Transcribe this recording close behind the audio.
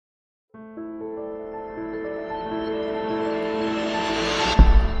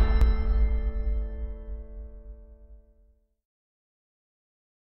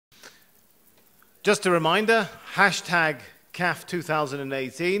Just a reminder, hashtag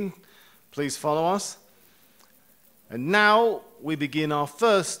CAF2018, please follow us. And now we begin our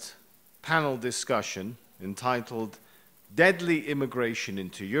first panel discussion entitled Deadly Immigration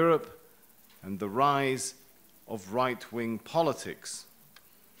into Europe and the Rise of Right-Wing Politics.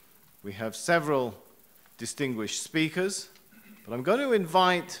 We have several distinguished speakers, but I'm going to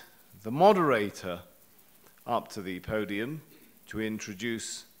invite the moderator up to the podium to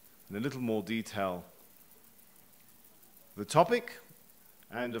introduce in a little more detail the topic,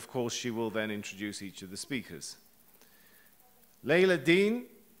 and of course she will then introduce each of the speakers. Layla Dean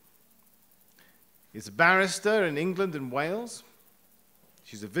is a barrister in England and Wales.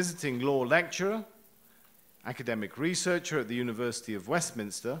 She's a visiting law lecturer, academic researcher at the University of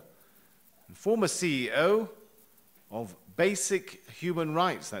Westminster, and former CEO of Basic Human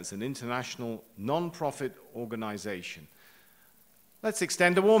Rights. That's an international non-profit organization. Let's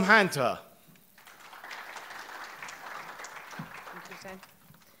extend a warm hand to her. Thank you, Zen.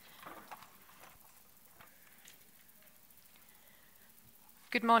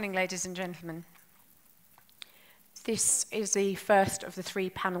 Good morning, ladies and gentlemen. This is the first of the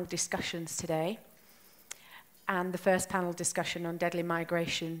 3 panel discussions today, and the first panel discussion on deadly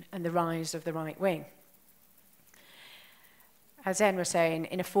migration and the rise of the right wing. As Zen was saying,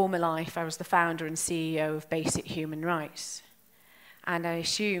 in a former life, I was the founder and CEO of Basic Human Rights. And I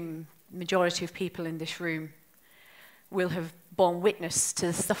assume the majority of people in this room will have borne witness to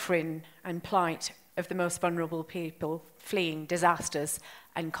the suffering and plight of the most vulnerable people fleeing disasters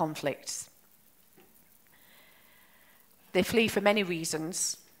and conflicts. They flee for many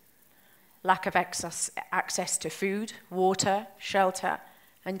reasons: lack of access to food, water, shelter,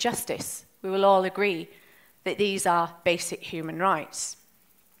 and justice. We will all agree that these are basic human rights.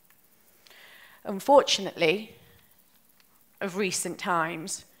 Unfortunately, of recent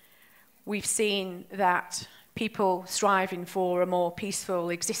times, we've seen that people striving for a more peaceful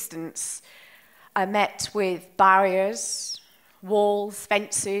existence are met with barriers, walls,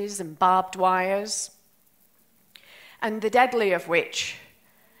 fences, and barbed wires, and the deadly of which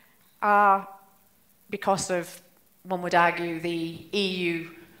are, because of, one would argue, the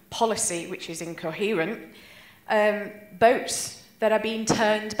EU policy, which is incoherent, boats that are being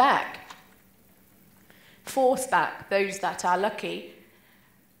turned back, forced back. Those that are lucky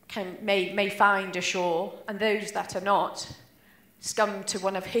may find a shore, and those that are not scum to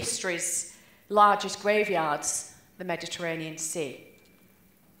one of history's largest graveyards, the Mediterranean Sea.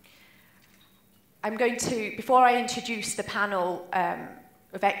 I'm going to, before I introduce the panel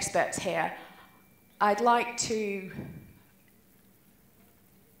of experts here, I'd like to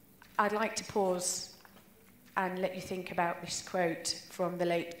pause and let you think about this quote from the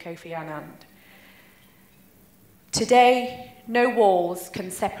late Kofi Annan. Today, no walls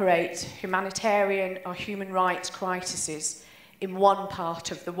can separate humanitarian or human rights crises in one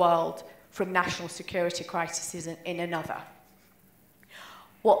part of the world from national security crises in another.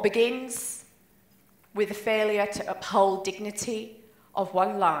 What begins with a failure to uphold dignity of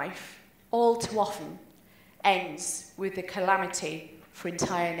one life, all too often ends with the calamity for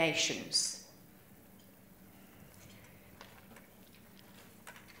entire nations.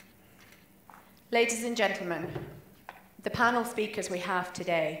 Ladies and gentlemen, the panel speakers we have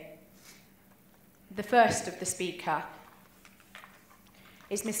today, the first of the speaker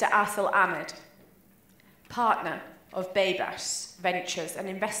is Mr. Aasil Ahmad, partner of Babas Ventures, an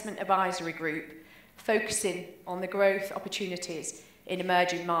investment advisory group focusing on the growth opportunities in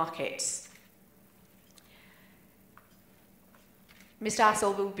emerging markets. Mr.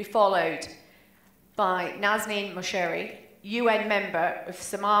 Aasil will be followed by Nazinine Moshiri, UN member of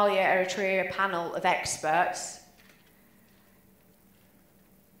Somalia-Eritrea panel of experts.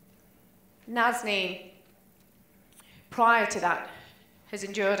 Nazinine, prior to that, has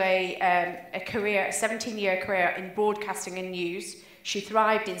endured a 17-year career in broadcasting and news. She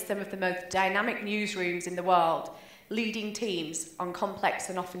thrived in some of the most dynamic newsrooms in the world, leading teams on complex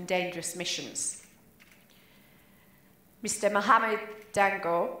and often dangerous missions. Mr. Mohamed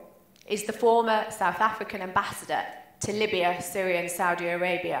Dangor is the former South African ambassador to Libya, Syria, and Saudi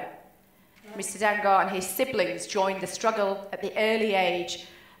Arabia. Mr. Dangor and his siblings joined the struggle at the early age,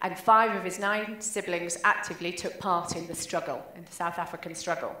 and 5 of his 9 siblings actively took part in the struggle, in the South African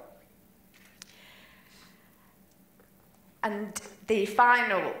struggle. And the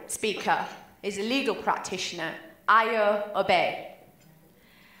final speaker is a legal practitioner, Ayo Obey.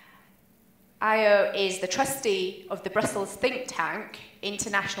 Ayo is the trustee of the Brussels think tank,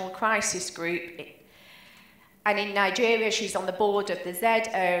 International Crisis Group, and in Nigeria she's on the board of the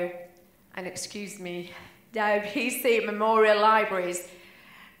ZO, and excuse me, WBC Memorial Libraries,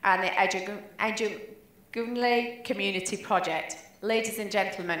 and the Ajagunle Community Project. Ladies and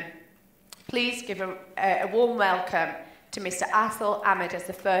gentlemen, please give a warm welcome to Mr. Aasil Ahmad as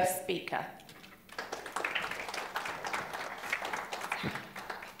the first speaker.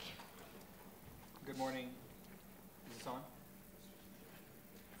 Good morning. Is this on?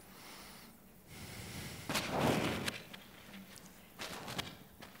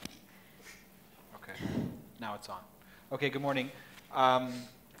 Okay, now it's on. Okay, good morning.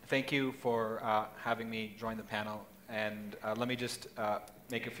 Thank you for having me join the panel. And let me just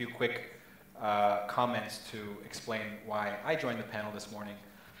make a few quick comments to explain why I joined the panel this morning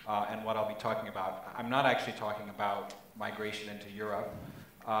and what I'll be talking about. I'm not actually talking about migration into Europe,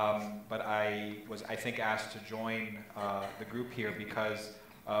 but I was, I think, asked to join the group here because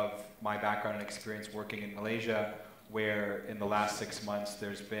of my background and experience working in Malaysia, where in the last 6 months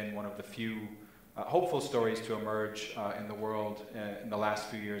there's been one of the few hopeful stories to emerge in the world in the last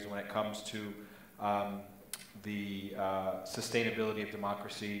few years when it comes to the sustainability of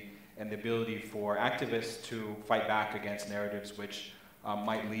democracy and the ability for activists to fight back against narratives which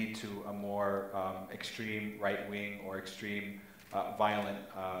might lead to a more extreme right-wing or extreme violent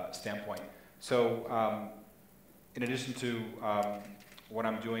standpoint. So in addition to what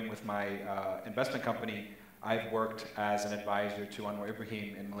I'm doing with my investment company, I've worked as an advisor to Anwar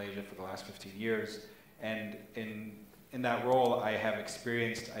Ibrahim in Malaysia for the last 15 years. And in that role, I have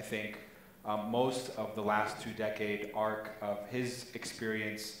experienced, I think, most of the last 2-decade arc of his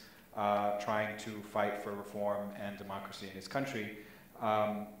experience trying to fight for reform and democracy in his country,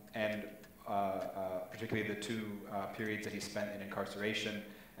 and particularly the 2 periods that he spent in incarceration,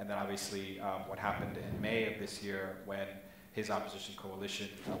 and then obviously what happened in May of this year when his opposition coalition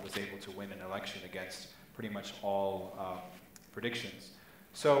was able to win an election against pretty much all predictions.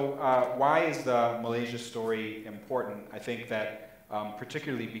 So why is the Malaysia story important? I think that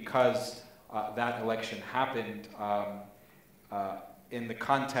particularly because that election happened in the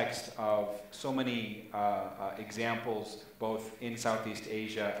context of so many examples, both in Southeast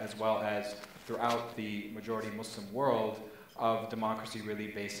Asia as well as throughout the majority Muslim world, of democracy really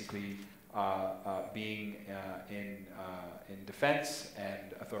basically being in defense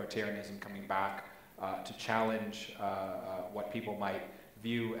and authoritarianism coming back to challenge what people might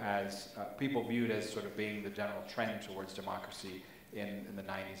view as, people viewed as sort of being the general trend towards democracy in the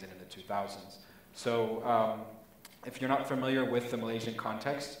 90s and in the 2000s. So if you're not familiar with the Malaysian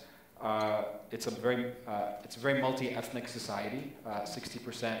context, it's a very multi-ethnic society,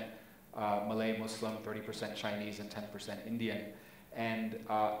 60% Malay Muslim, 30% Chinese, and 10% Indian. And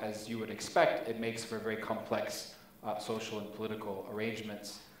as you would expect, it makes for very complex social and political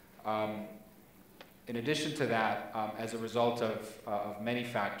arrangements. In addition to that, as a result of many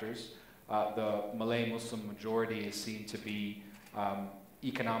factors, the Malay Muslim majority is seen to be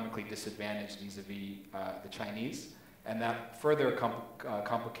economically disadvantaged vis-a-vis the Chinese, and that further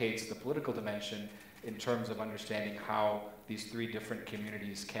complicates the political dimension in terms of understanding how these 3 different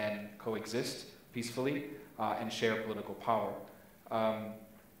communities can coexist peacefully and share political power.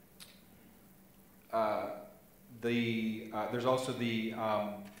 There's also the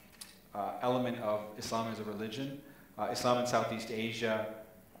element of Islam as a religion. Islam in Southeast Asia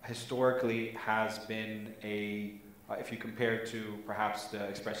historically has been if you compare to perhaps the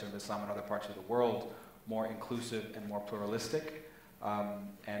expression of Islam in other parts of the world, more inclusive and more pluralistic.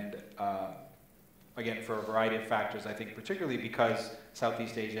 Again, for a variety of factors, I think particularly because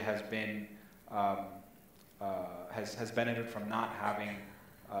Southeast Asia has been has benefited from not having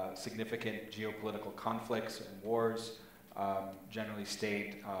significant geopolitical conflicts and wars. Generally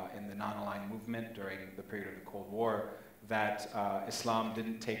stayed in the non-aligned movement during the period of the Cold War, that Islam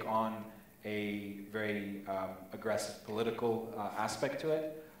didn't take on a very aggressive political aspect to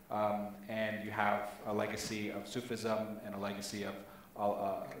it. And you have a legacy of Sufism and a legacy of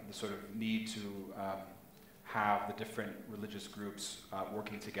the sort of need to have the different religious groups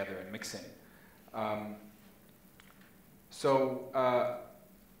working together and mixing.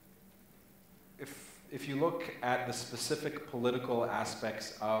 If you look at the specific political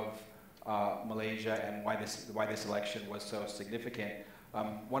aspects of Malaysia and why this election was so significant,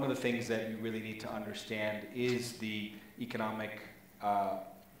 one of the things that you really need to understand is the economic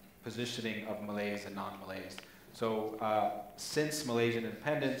positioning of Malays and non-Malays. So since Malaysian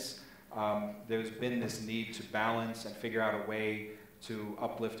independence, there's been this need to balance and figure out a way to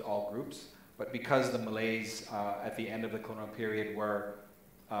uplift all groups. But because the Malays at the end of the colonial period were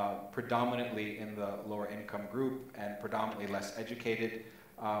predominantly in the lower income group and predominantly less educated,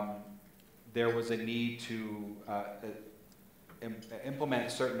 there was a need to implement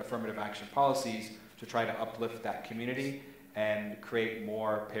certain affirmative action policies to try to uplift that community and create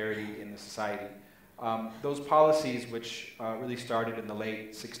more parity in the society. Those policies, which really started in the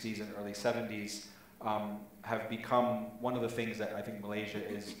late 60s and early 70s, have become one of the things that I think Malaysia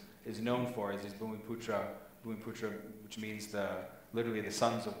is known for, is these Bumiputra, which means literally the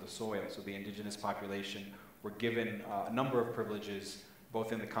sons of the soil. So the indigenous population were given a number of privileges,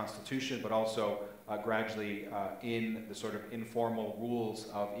 both in the constitution, but also gradually in the sort of informal rules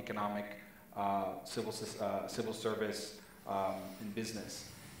of economic, civil service, and business.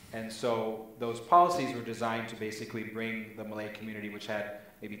 And so those policies were designed to basically bring the Malay community, which had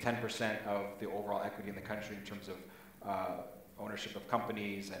maybe 10% of the overall equity in the country in terms of ownership of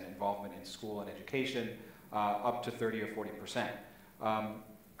companies and involvement in school and education, up to 30 or 40%.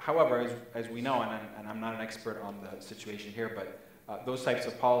 However, as we know, and I'm not an expert on the situation here, but those types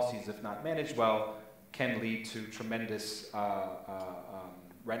of policies, if not managed well, can lead to tremendous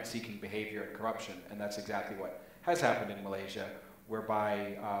rent-seeking behavior and corruption, and that's exactly what has happened in Malaysia,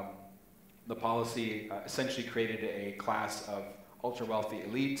 whereby the policy essentially created a class of ultra-wealthy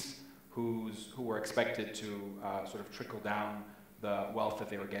elites who were expected to sort of trickle down the wealth that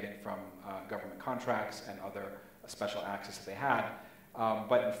they were getting from government contracts and other special access that they had.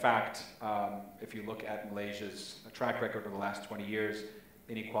 But in fact, if you look at Malaysia's track record over the last 20 years,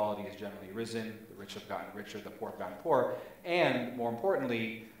 inequality has generally risen, the rich have gotten richer, the poor have gotten poorer, and more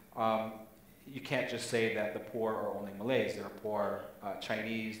importantly, you can't just say that the poor are only Malays. There are poor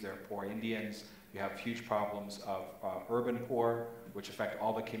Chinese, there are poor Indians. You have huge problems of urban poor, which affect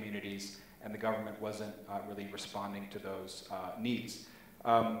all the communities, and the government wasn't really responding to those needs.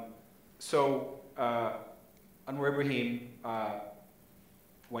 So Anwar Ibrahim,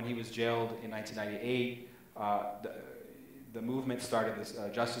 when he was jailed in 1998, the movement started, this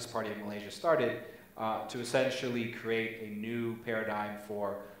Justice Party of Malaysia started to essentially create a new paradigm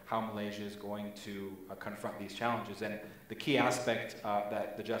for how Malaysia is going to confront these challenges. And the key aspect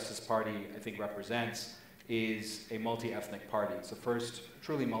that the Justice Party, I think, represents is a multi-ethnic party. It's the first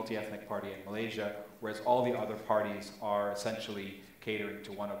truly multi-ethnic party in Malaysia, whereas all the other parties are essentially catering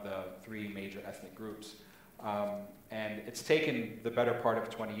to one of the three major ethnic groups. And it's taken the better part of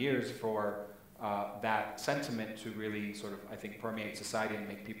 20 years for that sentiment to really sort of, I think, permeate society and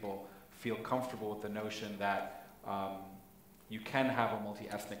make people feel comfortable with the notion that you can have a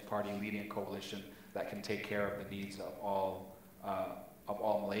multi-ethnic party leading a coalition that can take care of the needs of all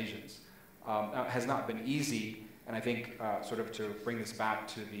Malaysians. Now, it has not been easy, and I think sort of to bring this back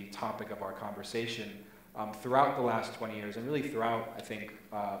to the topic of our conversation, throughout the last 20 years, and really throughout, I think,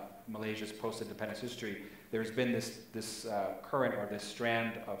 Malaysia's post-independence history, there's been this current or this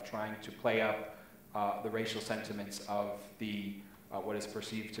strand of trying to play up the racial sentiments of the what is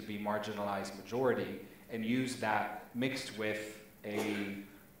perceived to be marginalized majority, and use that mixed with a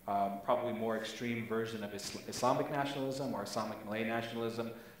probably more extreme version of Islamic nationalism or Islamic Malay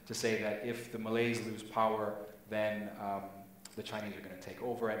nationalism to say that if the Malays lose power, then the Chinese are going to take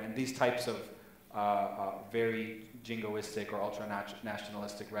over. And these types of very jingoistic or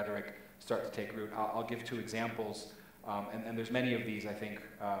ultra-nationalistic rhetoric start to take root. I'll give two examples, and there's many of these, I think,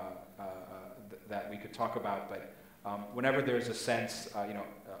 that we could talk about, but whenever there's a sense,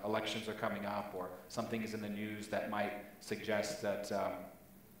 elections are coming up or something is in the news that might suggest that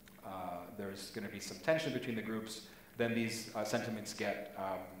there's going to be some tension between the groups, then these sentiments get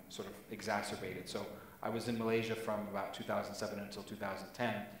sort of exacerbated. So I was in Malaysia from about 2007 until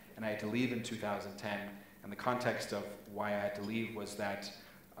 2010, and I had to leave in 2010, and the context of why I had to leave was that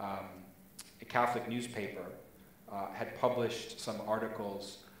a Catholic newspaper had published some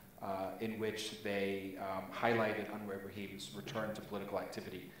articles in which they highlighted Anwar Ibrahim's return to political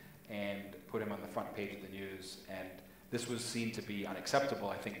activity and put him on the front page of the news. And this was seen to be unacceptable,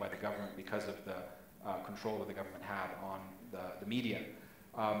 I think, by the government because of the control that the government had on the media.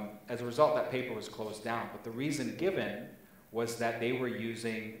 As a result, that paper was closed down. But the reason given was that they were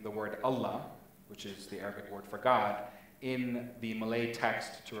using the word Allah, which is the Arabic word for God, in the Malay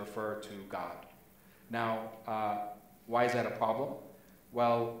text to refer to God. Now, why is that a problem?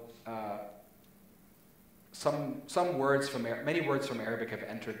 Well, many words from Arabic have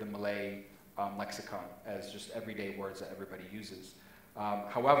entered the Malay lexicon as just everyday words that everybody uses.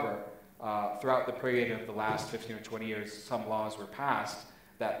 However, throughout the period of the last 15 or 20 years, some laws were passed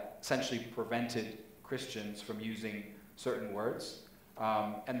that essentially prevented Christians from using certain words.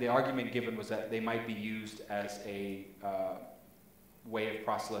 And the argument given was that they might be used as a way of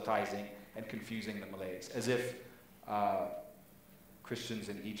proselytizing and confusing the Malays, as if Christians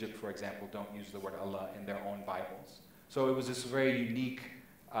in Egypt, for example, don't use the word Allah in their own Bibles. So it was this very unique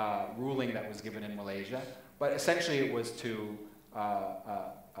ruling that was given in Malaysia, but essentially it was to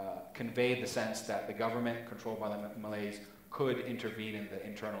convey the sense that the government, controlled by the Malays, could intervene in the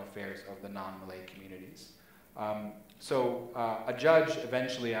internal affairs of the non-Malay communities. So a judge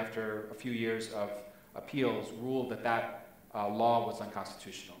eventually, after a few years of appeals, ruled that that law was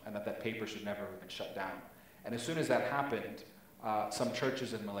unconstitutional and that that paper should never have been shut down. And as soon as that happened, some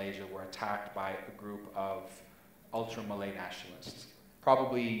churches in Malaysia were attacked by a group of ultra-Malay nationalists,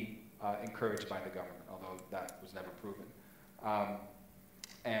 probably encouraged by the government, although that was never proven.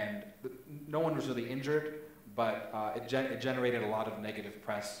 And no one was really injured, but it generated a lot of negative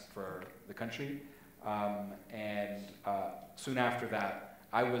press for the country. And soon after that,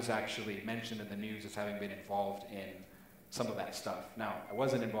 I was actually mentioned in the news as having been involved in some of that stuff. Now, I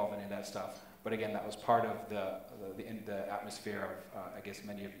wasn't involved in any of that stuff, but again, that was part of the atmosphere of, I guess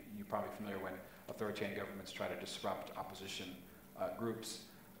many of you are probably familiar when authoritarian governments try to disrupt opposition groups.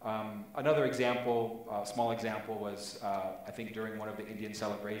 Another example, small example, was I think during one of the Indian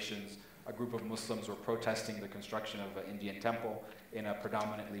celebrations, a group of Muslims were protesting the construction of an Indian temple in a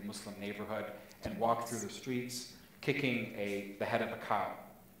predominantly Muslim neighborhood and walked through the streets kicking the head of a cow.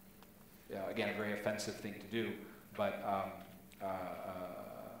 Again, a very offensive thing to do, but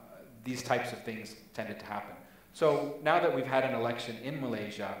these types of things tended to happen. So now that we've had an election in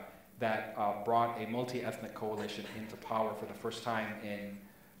Malaysia that brought a multi-ethnic coalition into power for the first time in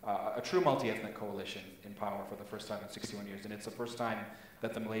a true multi-ethnic coalition in power for the first time in 61 years, and it's the first time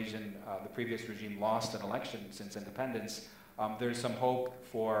that the previous regime lost an election since independence, there's some hope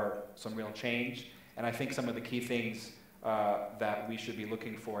for some real change. And I think some of the key things that we should be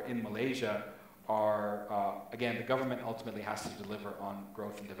looking for in Malaysia are, again, the government ultimately has to deliver on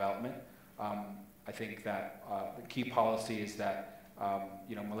growth and development. I think that the key policy is that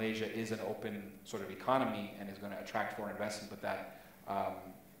Malaysia is an open sort of economy and is going to attract foreign investment, but that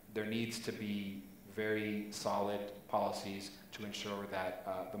there needs to be very solid policies to ensure that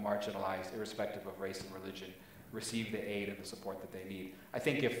the marginalized, irrespective of race and religion, receive the aid and the support that they need. I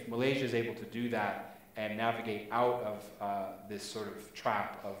think if Malaysia is able to do that and navigate out of this sort of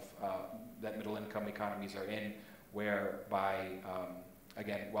trap of that middle-income economies are in, whereby,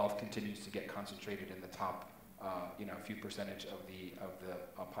 again, wealth continues to get concentrated in the top, few percentage of the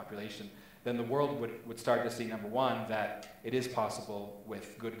population, then the world would start to see, number one, that it is possible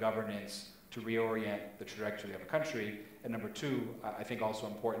with good governance to reorient the trajectory of a country, and number two, I think also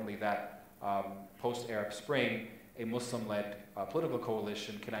importantly that post-Arab Spring, a Muslim-led political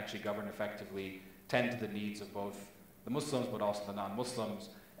coalition can actually govern effectively, tend to the needs of both the Muslims but also the non-Muslims,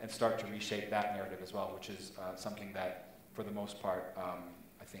 and start to reshape that narrative as well, which is something that, for the most part,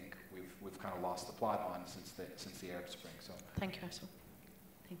 I think we've kind of lost the plot on since the Arab Spring. So thank you, Aasil.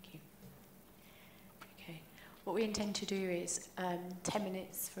 Thank you. Okay, what we intend to do is 10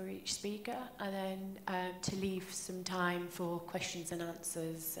 minutes for each speaker, and then to leave some time for questions and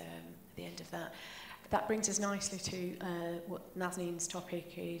answers at the end of that. That brings us nicely to what Nazinine's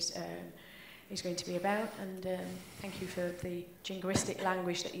topic is going to be about, and thank you for the jingoistic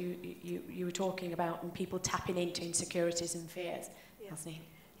language that you were talking about and people tapping into insecurities and fears. Yeah. Nazinine.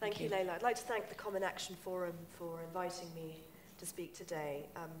 Thank you, Layla. I'd like to thank the Common Action Forum for inviting me to speak today.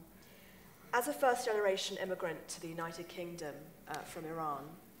 As a first-generation immigrant to the United Kingdom from Iran,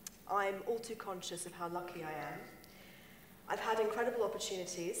 I'm all too conscious of how lucky I am. I've had incredible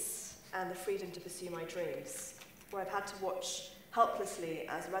opportunities and the freedom to pursue my dreams, where I've had to watch helplessly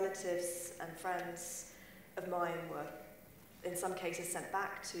as relatives and friends of mine were, in some cases, sent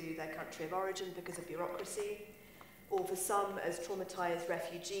back to their country of origin because of bureaucracy, or for some, as traumatized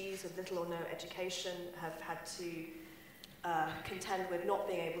refugees with little or no education, have had to contend with not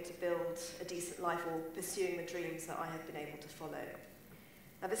being able to build a decent life or pursuing the dreams that I have been able to follow.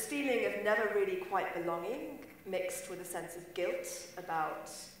 Now, this feeling of never really quite belonging, mixed with a sense of guilt about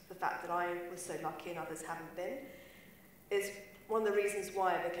the fact that I was so lucky and others haven't been, is one of the reasons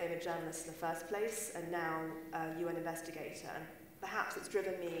why I became a journalist in the first place, and now a UN investigator. And perhaps it's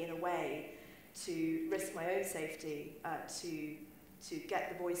driven me in a way to risk my own safety, to get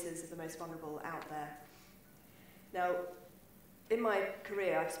the voices of the most vulnerable out there. Now, in my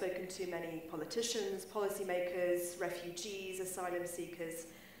career, I've spoken to many politicians, policymakers, refugees, asylum seekers,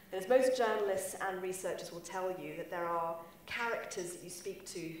 and as most journalists and researchers will tell you, that there are characters that you speak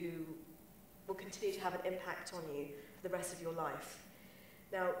to who will continue to have an impact on you for the rest of your life.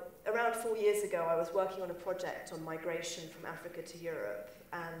 Now, around 4 years ago, I was working on a project on migration from Africa to Europe,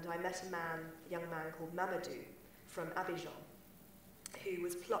 and I met a young man called Mamadou from Abidjan, who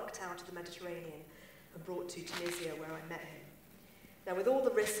was plucked out of the Mediterranean and brought to Tunisia, where I met him. Now, with all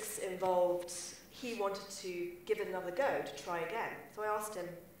the risks involved, he wanted to give it another go, to try again. So I asked him,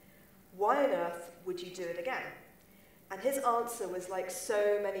 why on earth would you do it again? And his answer was like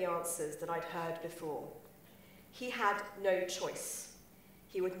so many answers that I'd heard before. he had no choice.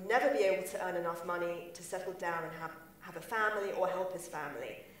 He would never be able to earn enough money to settle down and have a family or help his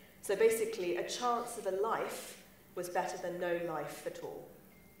family. So basically, a chance of a life was better than no life at all.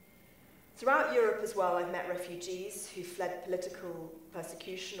 Throughout Europe as well, I've met refugees who fled political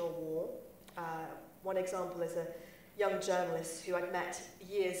persecution or war. One example is a young journalist who I'd met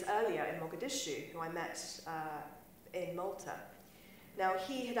years earlier in Mogadishu, who I met in Malta. Now,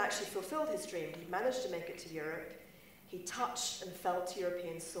 he had actually fulfilled his dream. He'd managed to make it to Europe. He touched and felt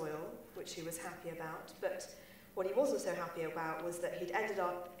European soil, which he was happy about. But what he wasn't so happy about was that he'd ended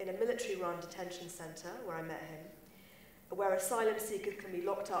up in a military-run detention centre, where I met him, where asylum seekers can be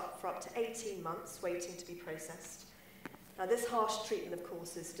locked up for up to 18 months waiting to be processed. Now, this harsh treatment, of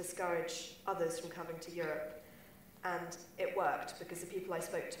course, is to discourage others from coming to Europe. And it worked, because the people I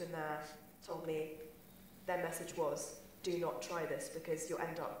spoke to in there told me their message was, do not try this, because you'll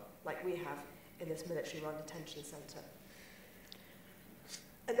end up, like we have, in this military-run detention centre.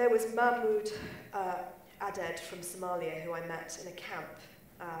 And there was Mahmoud Aded from Somalia, who I met in a camp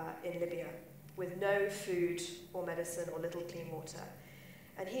in Libya, with no food or medicine or little clean water.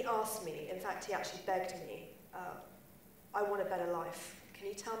 And he asked me, in fact, he actually begged me, I want a better life. Can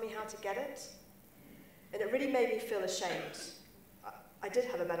you tell me how to get it? And it really made me feel ashamed. I did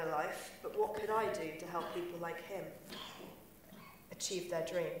have a better life, but what could I do to help people like him achieve their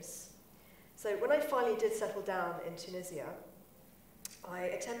dreams? So when I finally did settle down in Tunisia, I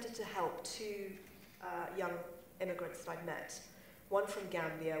attempted to help two young immigrants that I'd met, one from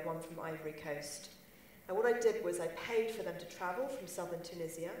Gambia, one from Ivory Coast. And what I did was I paid for them to travel from southern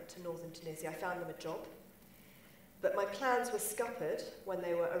Tunisia to northern Tunisia. I found them a job. But my plans were scuppered when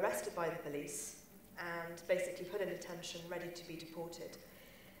they were arrested by the police and basically put in detention, ready to be deported.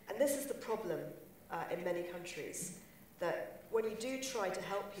 And this is the problem in many countries, that when you do try to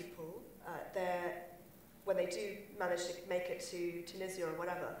help people, when they do manage to make it to Tunisia or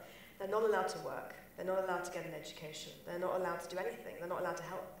whatever, they're not allowed to work. They're not allowed to get an education. They're not allowed to do anything. They're not allowed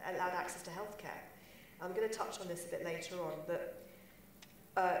access to healthcare. I'm going to touch on this a bit later on,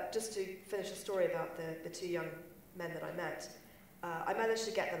 but just to finish the story about the two young men that I met, I managed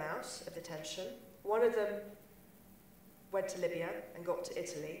to get them out of detention. One of them went to Libya and got to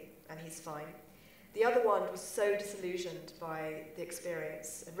Italy, and he's fine. The other one was so disillusioned by the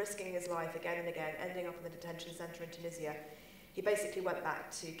experience and risking his life again and again, ending up in the detention centre in Tunisia. He basically went back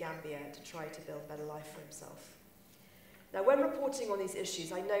to Gambia to try to build a better life for himself. Now, when reporting on these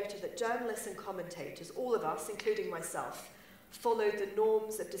issues, I noted that journalists and commentators, all of us, including myself, followed the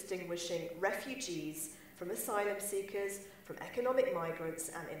norms of distinguishing refugees from asylum seekers, from economic migrants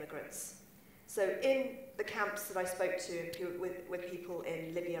and immigrants. So in the camps that I spoke to with people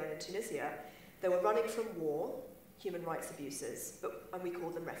in Libya and in Tunisia, they were running from war, human rights abuses, and we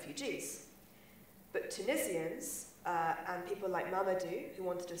called them refugees. But Tunisians and people like Mamadou, who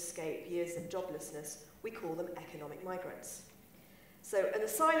wanted to escape years of joblessness, we call them economic migrants. So an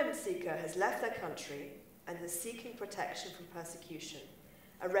asylum seeker has left their country and is seeking protection from persecution.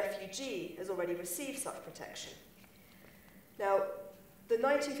 A refugee has already received such protection. Now, the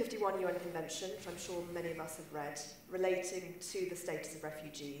 1951 UN Convention, which I'm sure many of us have read, relating to the status of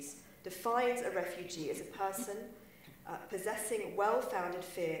refugees, defines a refugee as a person possessing well-founded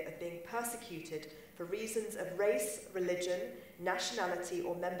fear of being persecuted for reasons of race, religion, nationality,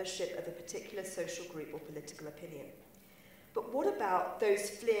 or membership of a particular social group or political opinion. But what about those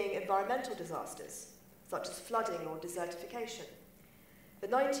fleeing environmental disasters, such as flooding or desertification? The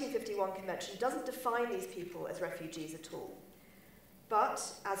 1951 Convention doesn't define these people as refugees at all. But,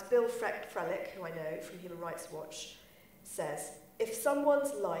 as Bill Frelick, who I know from Human Rights Watch, says, if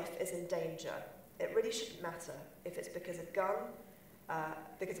someone's life is in danger, it really shouldn't matter if it's because of a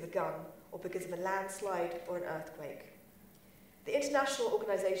gun, or because of a landslide or an earthquake. The International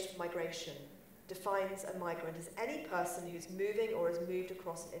Organization for Migration defines a migrant as any person who's moving or has moved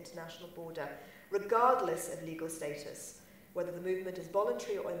across an international border, regardless of legal status, whether the movement is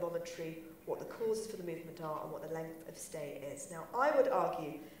voluntary or involuntary, what the causes for the movement are, and what the length of stay is. Now, I would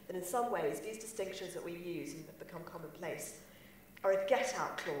argue that in some ways, these distinctions that we use and have become commonplace are a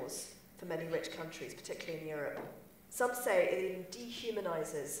get-out clause for many rich countries, particularly in Europe. Some say it even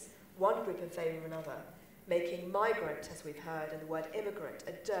dehumanizes one group in favor of another, making migrant, as we've heard, and the word immigrant,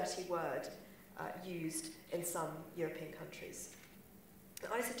 a dirty word used in some European countries.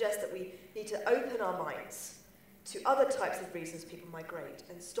 I suggest that we need to open our minds to other types of reasons people migrate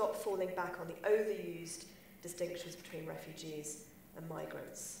and stop falling back on the overused distinctions between refugees and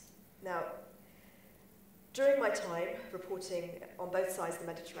migrants. Now, during my time reporting on both sides of the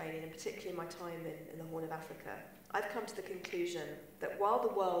Mediterranean, and particularly my time in the Horn of Africa, I've come to the conclusion that while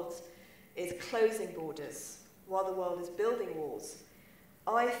the world is closing borders, while the world is building walls,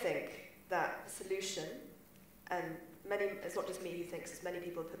 I think that the solution, and it's not just me who thinks this, many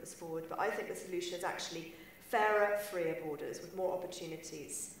people have put this forward, but I think the solution is actually fairer, freer borders with more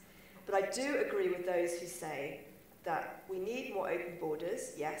opportunities. But I do agree with those who say that we need more open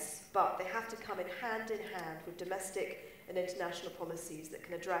borders, yes, but they have to come in hand with domestic and international policies that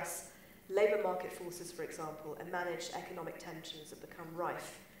can address labour market forces, for example, and manage economic tensions that become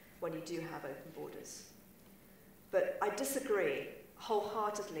rife when you do have open borders. But I disagree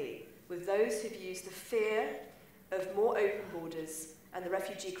wholeheartedly with those who've used the fear of more open borders and the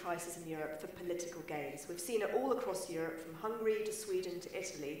refugee crisis in Europe for political gains. We've seen it all across Europe, from Hungary to Sweden to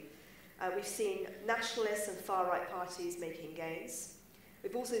Italy. We've seen nationalists and far-right parties making gains.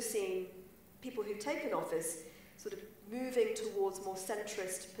 We've also seen people who've taken office sort of moving towards more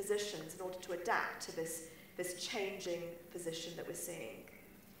centrist positions in order to adapt to this changing position that we're seeing.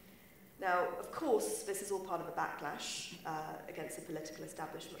 Now, of course, this is all part of a backlash against the political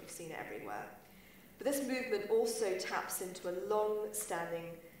establishment. We've seen it everywhere. But this movement also taps into a long-standing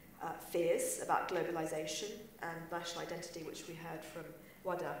fears about globalization and national identity, which we heard from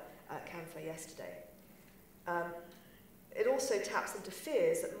Wada Kanfa yesterday. It also taps into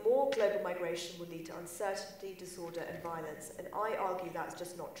fears that more global migration will lead to uncertainty, disorder, and violence, and I argue that's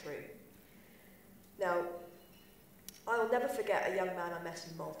just not true. Now, I will never forget a young man I met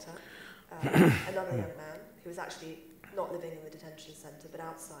in Malta, another young man who was actually not living in the detention centre, but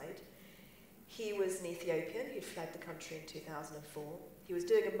outside. He was an Ethiopian who'd fled the country in 2004. He was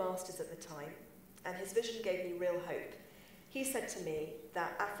doing a master's at the time, and his vision gave me real hope. He said to me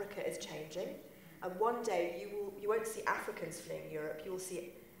that Africa is changing, and one day you won't see Africans fleeing Europe, you will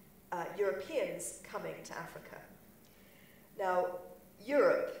see Europeans coming to Africa. Now,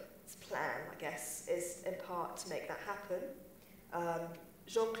 Europe's plan, I guess, is in part to make that happen.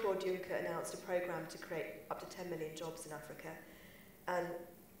 Jean-Claude Juncker announced a programme to create up to 10 million jobs in Africa, and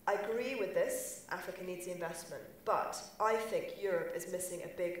I agree with this, Africa needs the investment, but I think Europe is missing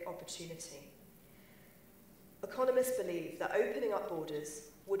a big opportunity. Economists believe that opening up borders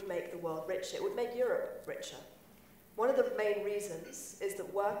would make the world richer, it would make Europe richer. One of the main reasons is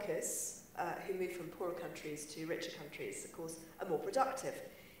that workers who move from poorer countries to richer countries, of course, are more productive.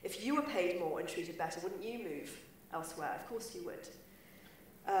 If you were paid more and treated better, wouldn't you move elsewhere? Of course you would.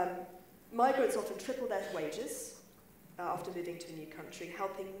 Migrants often triple their wages after moving to a new country,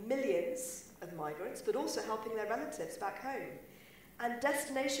 helping millions of migrants, but also helping their relatives back home. And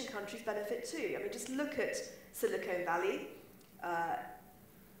destination countries benefit too. I mean, just look at Silicon Valley.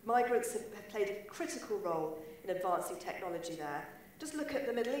 Migrants have played a critical role in advancing technology there. Just look at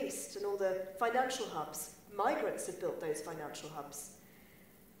the Middle East and all the financial hubs. Migrants have built those financial hubs.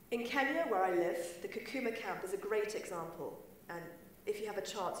 In Kenya, where I live, the Kakuma camp is a great example. And if you have a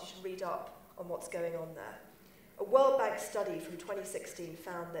chance, you should read up on what's going on there. A World Bank study from 2016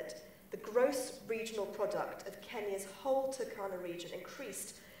 found that the gross regional product of Kenya's whole Turkana region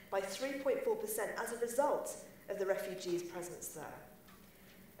increased by 3.4% as a result of the refugees' presence there.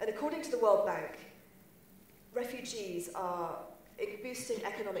 And according to the World Bank, refugees are boosting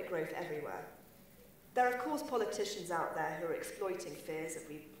economic growth everywhere. There are, of course, politicians out there who are exploiting fears, and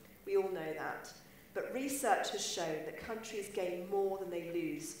we all know that. But research has shown that countries gain more than they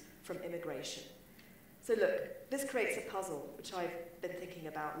lose from immigration. So look, this creates a puzzle, which I've been thinking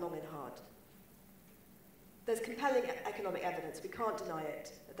about long and hard. There's compelling economic evidence, we can't deny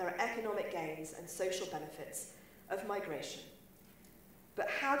it, that there are economic gains and social benefits of migration. But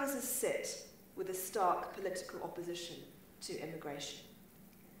how does this sit with a stark political opposition to immigration?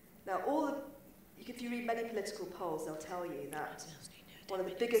 Now, if you read many political polls, they'll tell you that one of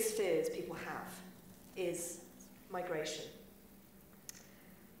the biggest fears people have is migration.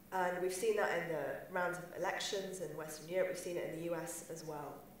 And we've seen that in the rounds of elections in Western Europe, we've seen it in the US as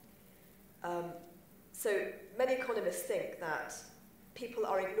well. So many economists think that people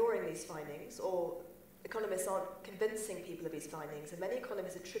are ignoring these findings, or economists aren't convincing people of these findings, and many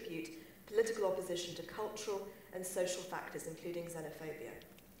economists attribute political opposition to cultural and social factors, including xenophobia.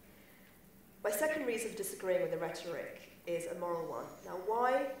 My second reason for disagreeing with the rhetoric is a moral one. Now,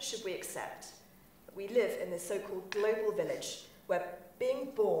 why should we accept that we live in this so-called global village where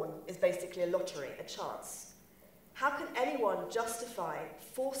being born is basically a lottery, a chance? How can anyone justify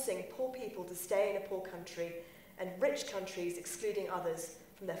forcing poor people to stay in a poor country and rich countries excluding others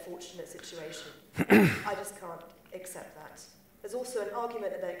from their fortunate situation? I just can't accept that. There's also an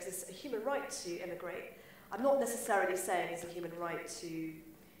argument that there exists a human right to immigrate. I'm not necessarily saying it's a human right to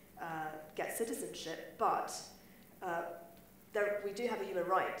get citizenship, but we do have a human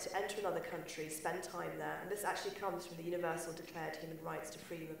right to enter another country, spend time there, and this actually comes from the Universal Declared Human Rights to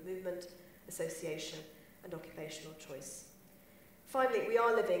Freedom of Movement, Association, and occupational choice. Finally, we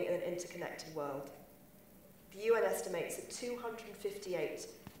are living in an interconnected world. The UN estimates that 258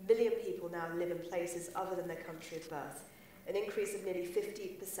 million people now live in places other than their country of birth, an increase of nearly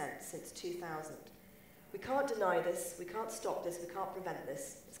 50% since 2000. We can't deny this, we can't stop this, we can't prevent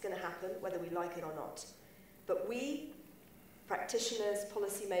this. It's going to happen whether we like it or not. But we, practitioners,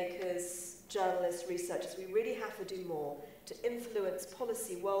 policymakers, journalists, researchers, we really have to do more to influence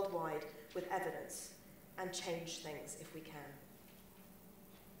policy worldwide with evidence and change things if we can.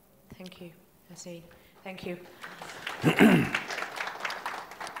 Thank you, Nazinine. Thank you.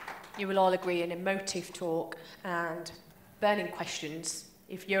 You will all agree an emotive talk and burning questions.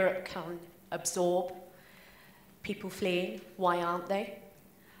 If Europe can absorb people fleeing, why aren't they?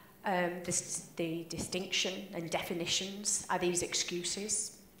 The distinction and definitions are these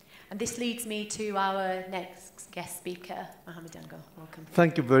excuses. And this leads me to our next guest speaker, Mohamed Dangor. Welcome.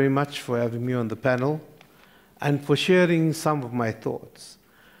 Thank you very much for having me on the panel and for sharing some of my thoughts.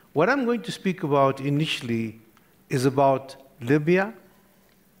 What I'm going to speak about initially is about Libya,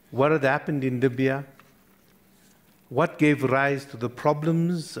 what had happened in Libya, what gave rise to the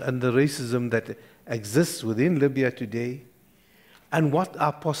problems and the racism that exists within Libya today, and what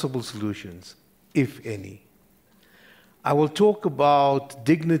are possible solutions, if any. I will talk about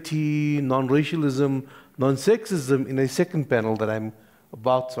dignity, non-racialism, non-sexism in a second panel that I'm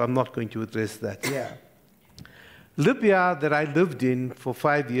about, so I'm not going to address that here. Libya, that I lived in for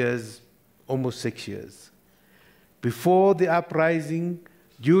 5 years, almost 6 years, before the uprising,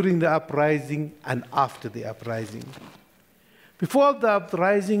 during the uprising, and after the uprising. Before the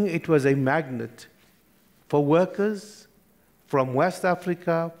uprising, it was a magnet for workers from West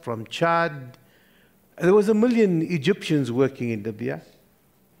Africa, from Chad. There was 1 million Egyptians working in Libya.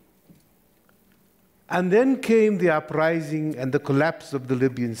 And then came the uprising and the collapse of the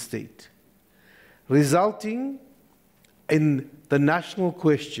Libyan state, resulting in the national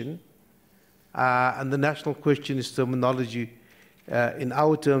question, and the national question is terminology in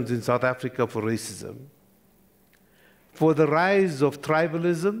our terms in South Africa for racism, for the rise of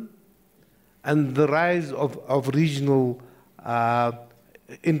tribalism and the rise of regional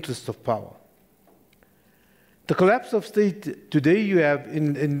interest of power. The collapse of state, today you have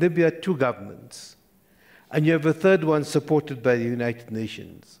in Libya 2 governments, and you have a third one supported by the United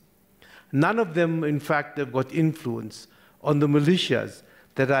Nations. None of them, in fact, have got influence on the militias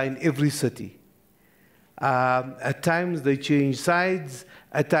that are in every city. At times they change sides,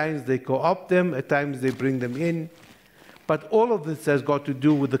 at times they co-opt them, at times they bring them in. But all of this has got to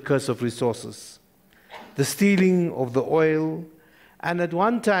do with the curse of resources, the stealing of the oil. And at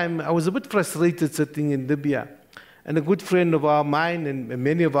one time, I was a bit frustrated sitting in Libya, and a good friend of mine and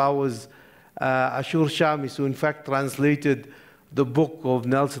many of ours, Ashur Shamis, who in fact translated the book of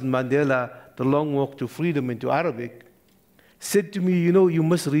Nelson Mandela, The Long Walk to Freedom, into Arabic, said to me, you know, you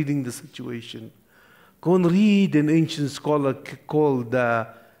must reading the situation. Go and read an ancient scholar called Ibn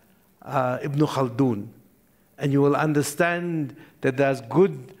Khaldun, and you will understand that there's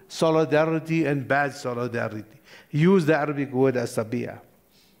good solidarity and bad solidarity. He used the Arabic word asabiya.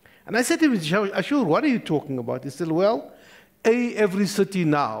 And I said to him, Ashur, what are you talking about? He said, well, every city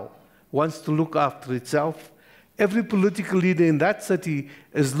now wants to look after itself. Every political leader in that city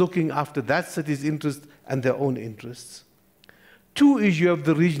is looking after that city's interests and their own interests. 2 is you have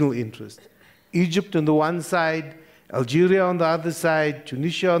the regional interest. Egypt on the one side, Algeria on the other side,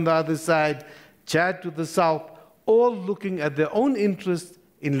 Tunisia on the other side, Chad to the south, all looking at their own interest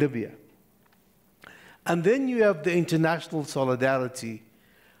in Libya. And then you have the international solidarity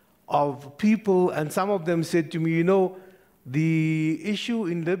of people, and some of them said to me, you know, the issue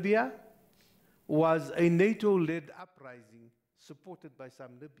in Libya was a NATO-led uprising supported by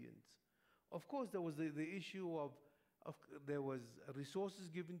some Libyans. Of course, there was the issue of there was resources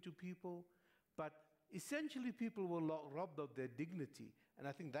given to people, but essentially people were robbed of their dignity, and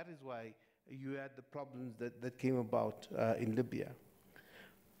I think that is why you had the problems that came about in Libya.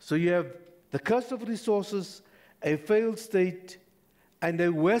 So you have the curse of resources, a failed state, and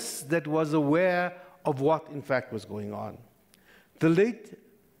a West that was aware of what in fact was going on. The late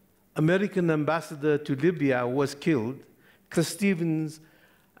American ambassador to Libya was killed, Chris Stevens,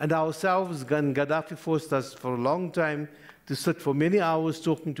 and ourselves, Gaddafi forced us for a long time to sit for many hours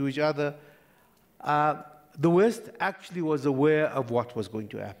talking to each other. The West actually was aware of what was going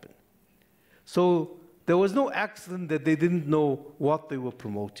to happen. So there was no accident that they didn't know what they were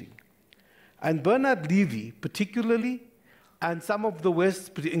promoting. And Bernard Levy, particularly, and some of the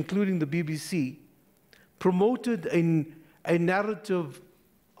West, including the BBC, promoted a narrative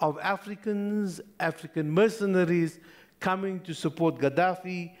of Africans, African mercenaries coming to support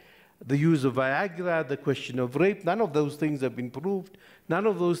Gaddafi, the use of Viagra, the question of rape. None of those things have been proved. None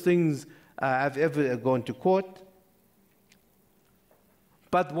of those things have ever gone to court.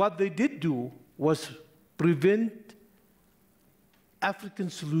 But what they did do was prevent African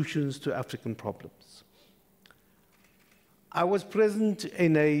solutions to African problems. I was present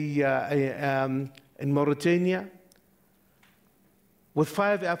in Mauritania with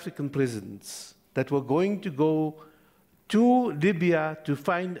 5 African presidents that were going to go to Libya to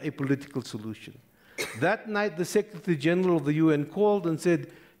find a political solution. That night, the Secretary General of the UN called and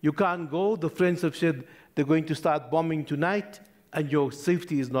said, "You can't go. The French have said they're going to start bombing tonight, and your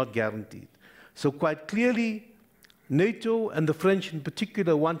safety is not guaranteed." So quite clearly, NATO and the French in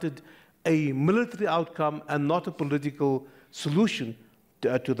particular wanted a military outcome and not a political solution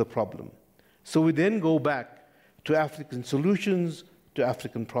to the problem. So we then go back to African solutions to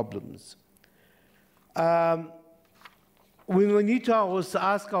African problems. We need to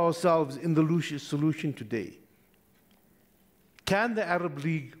ask ourselves in the solution today, can the Arab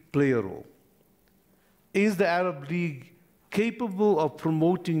League play a role? Is the Arab League capable of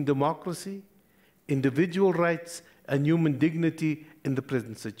promoting democracy, individual rights, and human dignity in the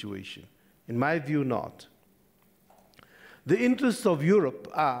present situation? In my view, not. The interests of Europe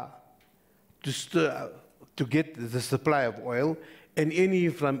are to get the supply of oil, and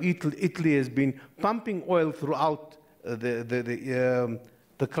Eni from Italy has been pumping oil throughout the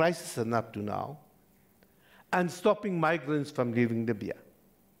crisis and up to now, and stopping migrants from leaving Libya.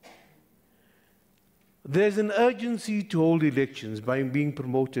 There's an urgency to hold elections by being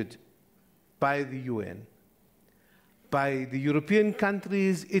promoted by the UN. By the European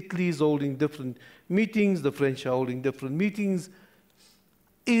countries, Italy is holding different meetings, the French are holding different meetings.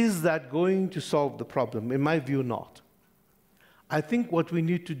 Is that going to solve the problem? In my view, not. I think what we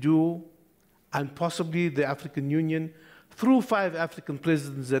need to do, and possibly the African Union, through 5 African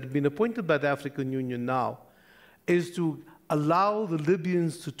presidents that have been appointed by the African Union now, is to allow the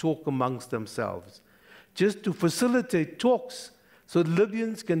Libyans to talk amongst themselves, just to facilitate talks so the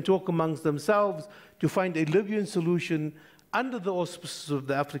Libyans can talk amongst themselves to find a Libyan solution under the auspices of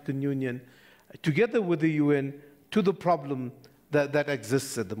the African Union, together with the UN, to the problem that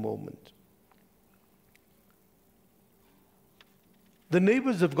exists at the moment. The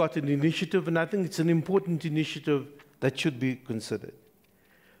neighbors have got an initiative, and I think it's an important initiative that should be considered.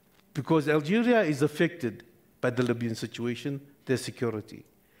 Because Algeria is affected by the Libyan situation, their security.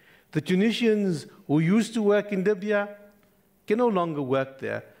 The Tunisians who used to work in Libya can no longer work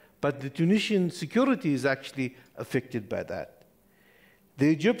there, but the Tunisian security is actually affected by that. The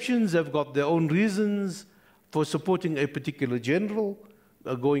Egyptians have got their own reasons for supporting a particular general,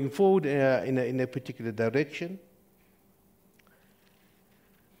 going forward in a particular direction.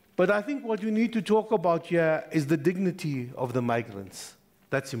 But I think what we need to talk about here is the dignity of the migrants.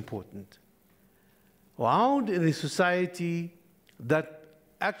 That's important. How in a society that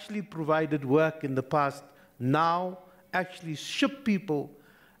actually provided work in the past now actually ship people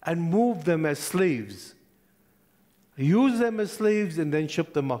and move them as slaves, use them as slaves and then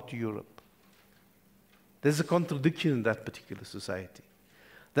ship them out to Europe? There's a contradiction in that particular society.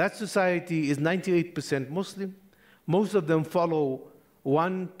 That society is 98% Muslim. Most of them follow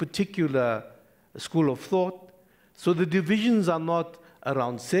one particular school of thought. So the divisions are not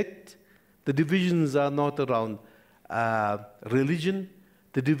around sect. The divisions are not around religion.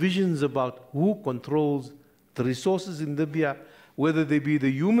 The divisions about who controls the resources in Libya, whether they be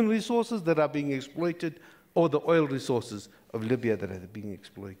the human resources that are being exploited or the oil resources of Libya that are being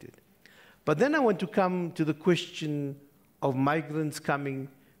exploited. But then I want to come to the question of migrants coming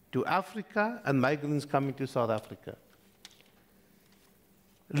to Africa and migrants coming to South Africa.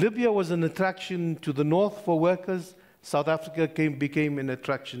 Libya was an attraction to the north for workers. South Africa became an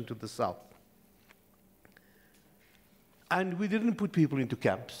attraction to the south. And we didn't put people into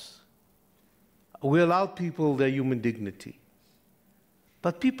camps. We allowed people their human dignity.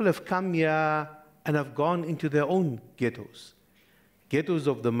 But people have come here and have gone into their own ghettos. Ghettos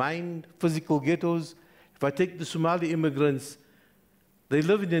of the mind, physical ghettos. If I take the Somali immigrants, they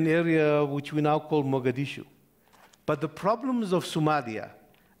live in an area which we now call Mogadishu. But the problems of Somalia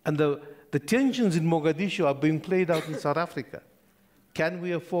and the tensions in Mogadishu are being played out in South Africa. Can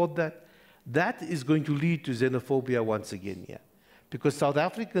we afford that? That is going to lead to xenophobia once again here. Because South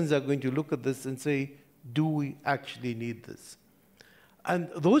Africans are going to look at this and say, do we actually need this? And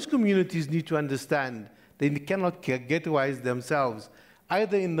those communities need to understand they cannot ghettoize themselves,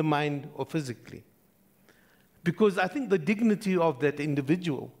 either in the mind or physically. Because I think the dignity of that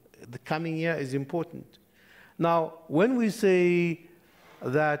individual, the coming here, is important. Now, when we say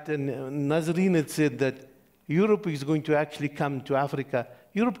that, and Nazinine had said that Europe is going to actually come to Africa.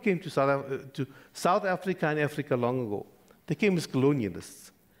 Europe came to South Africa and Africa long ago. They came as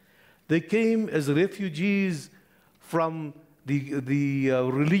colonialists. They came as refugees from the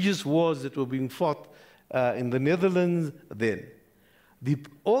religious wars that were being fought in the Netherlands then.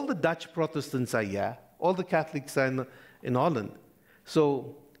 All the Dutch Protestants are here. All the Catholics are in Holland.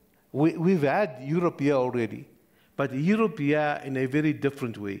 So we've had Europe here already, but Europe here in a very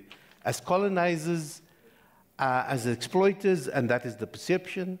different way. As colonizers, as exploiters, and that is the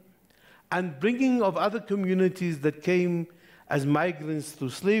perception, and bringing of other communities that came as migrants through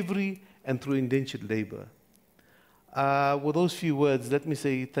slavery and through indentured labor. With those few words, let me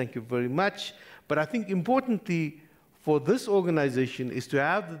say thank you very much. But I think importantly for this organization is to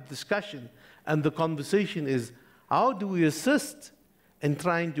have the discussion, and the conversation is, how do we assist in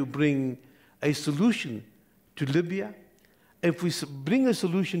trying to bring a solution to Libya? If we bring a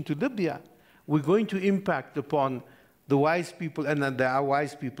solution to Libya, we're going to impact upon the wise people, and there are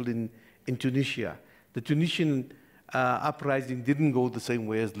wise people in Tunisia. The Tunisian uprising didn't go the same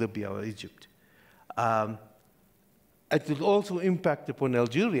way as Libya or Egypt. It will also impact upon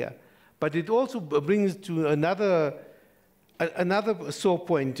Algeria, but it also brings to another sore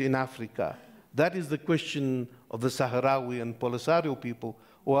point in Africa. That is the question of the Sahrawi and Polisario people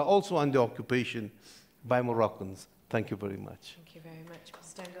who are also under occupation by Moroccans. Thank you very much. Thank you very much,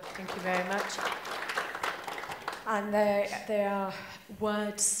 Mr. Dangor. Thank you very much. And there are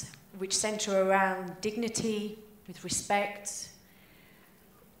words which center around dignity, with respect,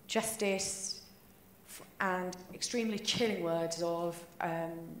 justice, and extremely chilling words of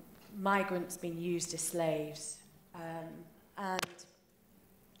migrants being used as slaves. And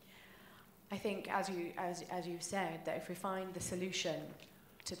I think, as you said, that if we find the solution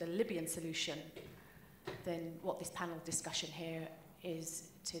to the Libyan solution, then what this panel discussion here is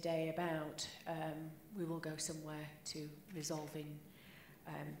today about, we will go somewhere to resolving,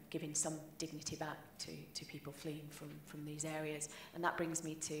 giving some dignity back to people fleeing from these areas. And that brings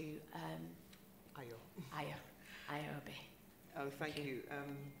me to Ayo Obe. Oh, thank you.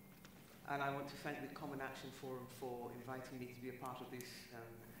 And I want to thank the Common Action Forum for inviting me to be a part of this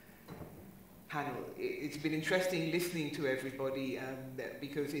panel. It's been interesting listening to everybody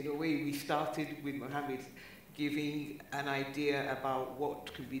because in a way we started with Mohamed giving an idea about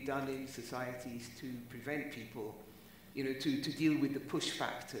what can be done in societies to prevent people, to deal with the push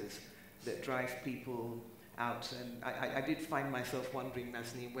factors that drive people out. And I did find myself wondering,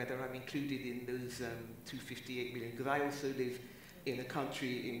 Nazinine, whether I'm included in those 258 million, because I also live in a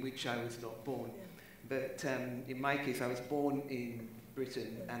country in which I was not born. But in my case, I was born in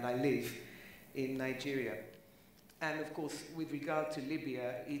Britain and I live in Nigeria. And of course, with regard to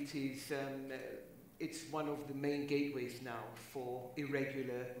Libya, it's one of the main gateways now for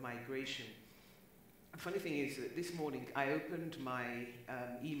irregular migration. The funny thing is that this morning I opened my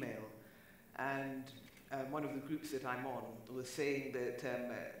email, and one of the groups that I'm on was saying that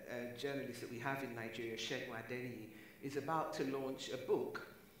a journalist that we have in Nigeria, Sheikh Wadeni, is about to launch a book.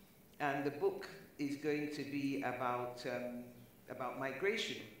 And the book is going to be about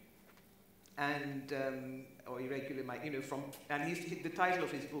migration and or irregular migration, and the title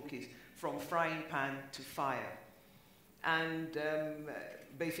of his book is From Frying Pan to Fire. And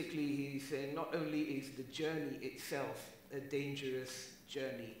basically he's saying not only is the journey itself a dangerous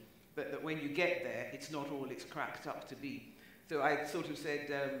journey, but that when you get there, it's not all it's cracked up to be. So I sort of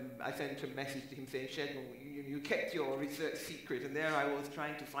said, I sent a message to him saying, Shegun, you kept your research secret, and there I was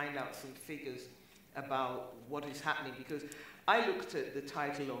trying to find out some figures about what is happening, because I looked at the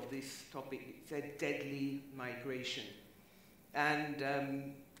title of this topic, it said deadly migration. And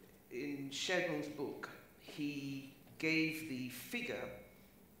in Shegun's book, he gave the figure,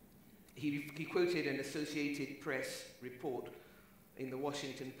 he quoted an Associated Press report in the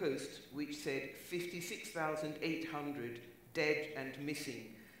Washington Post, which said 56,800 dead and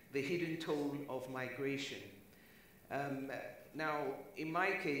missing, the hidden toll of migration. Now, in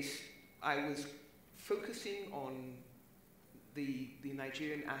my case, I was focusing on the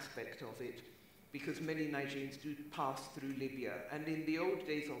Nigerian aspect of it, because many Nigerians do pass through Libya. And in the old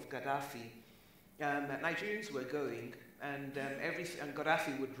days of Gaddafi, Nigerians were going, and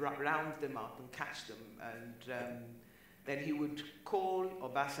Gaddafi would round them up and catch them, and then he would call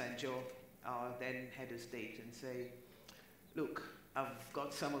Obasanjo, our then head of state, and say, look, I've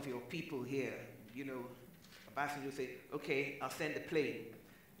got some of your people here. Obasanjo would say, okay, I'll send a plane.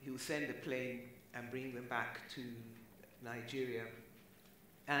 He would send a plane and bring them back to Nigeria.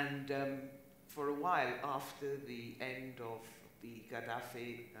 And for a while after the end of the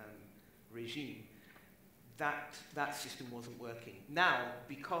Gaddafi regime, that system wasn't working. Now,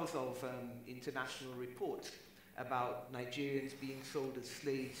 because of international reports about Nigerians being sold as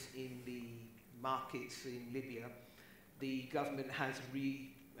slaves in the markets in Libya, the government has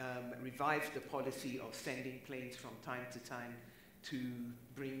revived the policy of sending planes from time to time to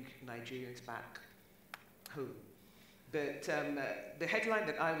bring Nigerians back home. But the headline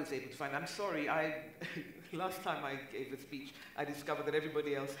that I was able to find, I'm sorry, last time I gave a speech, I discovered that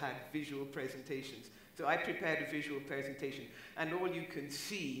everybody else had visual presentations. So I prepared a visual presentation, and all you can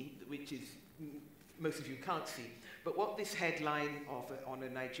see, which is most of you can't see, but what this headline on a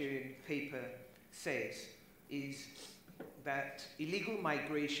Nigerian paper says is that illegal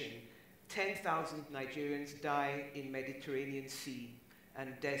migration, 10,000 Nigerians die in Mediterranean Sea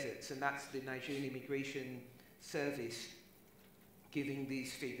and deserts, and that's the Nigerian Immigration Service giving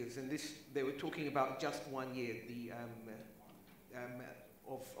these figures. And this, they were talking about just 1 year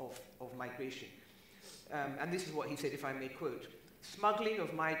of migration. And this is what he said, if I may quote: "Smuggling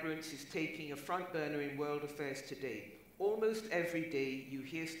of migrants is taking a front burner in world affairs today. Almost every day you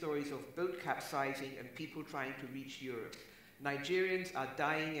hear stories of boat capsizing and people trying to reach Europe. Nigerians are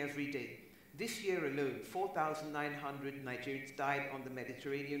dying every day. This year alone, 4,900 Nigerians died on the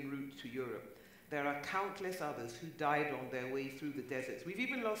Mediterranean route to Europe. There are countless others who died on their way through the deserts. We've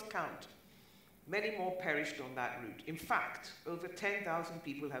even lost count. Many more perished on that route. In fact, over 10,000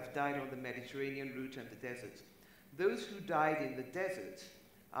 people have died on the Mediterranean route and the deserts. Those who died in the deserts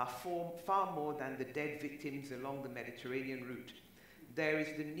are far more than the dead victims along the Mediterranean route. There is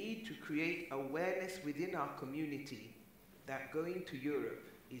the need to create awareness within our community that going to Europe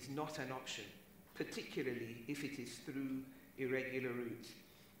is not an option, particularly if it is through irregular routes."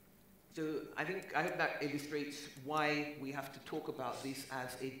 So I hope that illustrates why we have to talk about this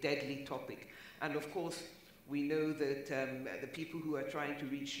as a deadly topic. And of course, we know that the people who are trying to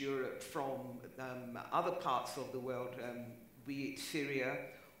reach Europe from other parts of the world, be it Syria,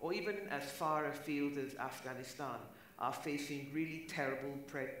 or even as far afield as Afghanistan, are facing really terrible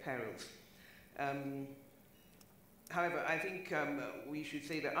perils. However, I think we should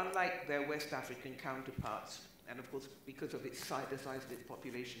say that unlike their West African counterparts, and of course because of the size of its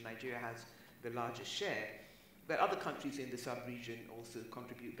population, Nigeria has the largest share, but other countries in the sub-region also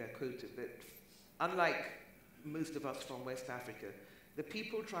contribute their quota. But unlike most of us from West Africa, the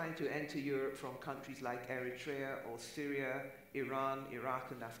people trying to enter Europe from countries like Eritrea or Syria, Iran,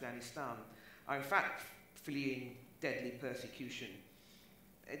 Iraq, and Afghanistan are in fact fleeing deadly persecution.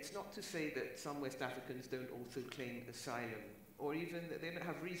 It's not to say that some West Africans don't also claim asylum, or even that they don't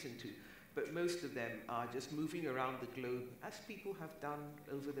have reason to, but most of them are just moving around the globe, as people have done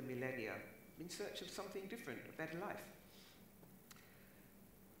over the millennia, in search of something different, a better life.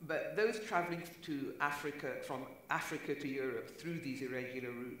 But those traveling to Africa, from Africa to Europe through these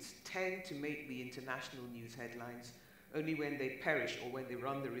irregular routes, tend to make the international news headlines only when they perish, or when they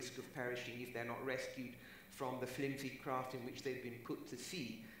run the risk of perishing if they're not rescued from the flimsy craft in which they've been put to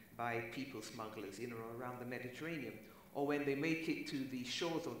sea by people smugglers in or around the Mediterranean, or when they make it to the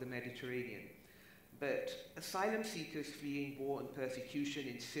shores of the Mediterranean. But asylum seekers fleeing war and persecution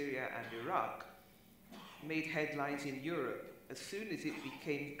in Syria and Iraq made headlines in Europe as soon as it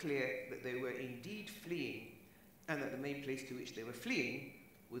became clear that they were indeed fleeing, and that the main place to which they were fleeing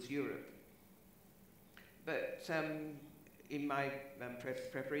was Europe. But in my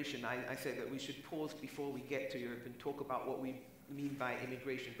preparation, I said that we should pause before we get to Europe and talk about what we mean by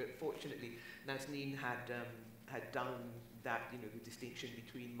immigration. But fortunately, Nazinine had done that, the distinction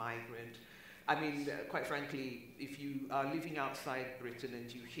between migrant. I mean, quite frankly, if you are living outside Britain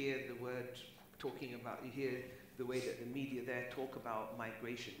and you hear the word talking about, you hear the way that the media there talk about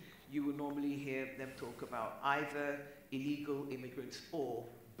migration, you will normally hear them talk about either illegal immigrants or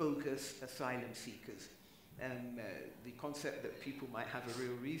bogus asylum seekers. And the concept that people might have a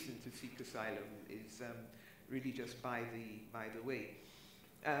real reason to seek asylum is really just by the way.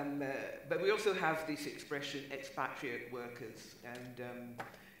 But we also have this expression, expatriate workers, and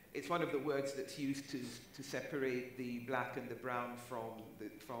it's one of the words that's used to separate the black and the brown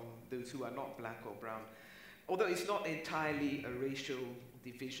from those who are not black or brown. Although it's not entirely a racial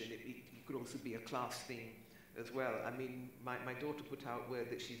division, it could also be a class thing as well. I mean, my daughter put out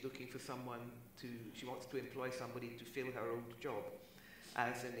word that she's looking for she wants to employ somebody to fill her old job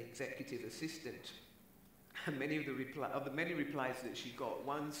as an executive assistant. And many of the many replies that she got,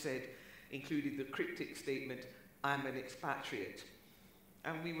 one included the cryptic statement, "I'm an expatriate."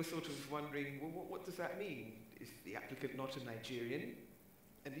 And we were sort of wondering, well, what does that mean? Is the applicant not a Nigerian?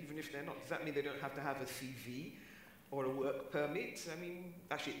 And even if they're not, does that mean they don't have to have a CV or a work permit? I mean,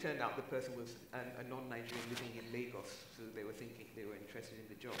 actually it turned out the person was a non-Nigerian living in Lagos, so they were thinking they were interested in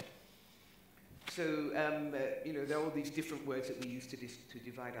the job. So, there are all these different words that we use to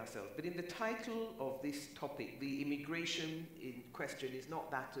divide ourselves. But in the title of this topic, the immigration in question is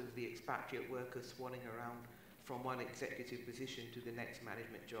not that of the expatriate workers swanning around from one executive position to the next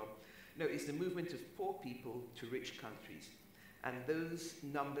management job. No, it's the movement of poor people to rich countries. And those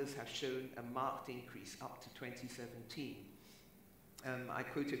numbers have shown a marked increase up to 2017. I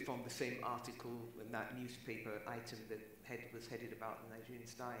quoted from the same article in that newspaper item that was headed about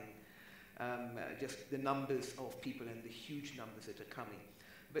Nigerians dying. Just the numbers of people and the huge numbers that are coming.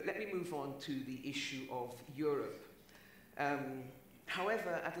 But let me move on to the issue of Europe.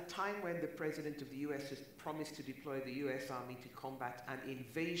 However, at a time when the President of the US has promised to deploy the US Army to combat an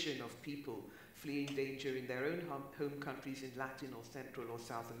invasion of people fleeing danger in their own home countries in Latin or Central or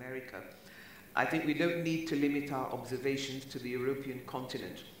South America, I think we don't need to limit our observations to the European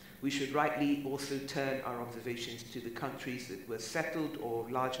continent. We should rightly also turn our observations to the countries that were settled or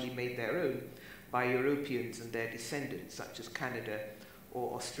largely made their own by Europeans and their descendants, such as Canada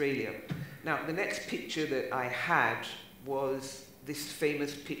or Australia. Now, the next picture that I had was this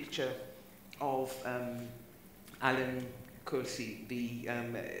famous picture of Alan Kursi, the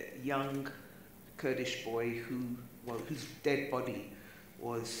young Kurdish boy whose dead body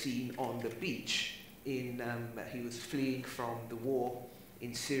was seen on the beach. He was fleeing from the war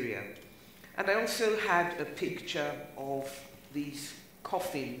in Syria. And I also had a picture of these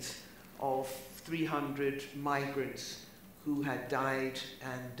coffins of 300 migrants who had died,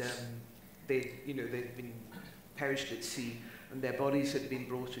 and they'd been perished at sea, and their bodies had been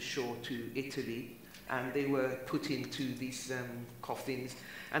brought ashore to Italy, and they were put into these coffins.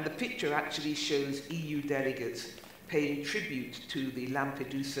 And the picture actually shows EU delegates paying tribute to the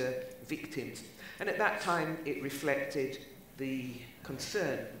Lampedusa victims. And at that time, it reflected the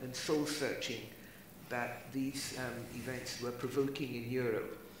concern and soul-searching that these events were provoking in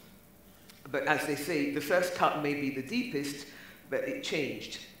Europe. But as they say, the first cut may be the deepest, but it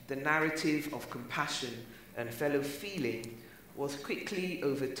changed. The narrative of compassion and fellow feeling was quickly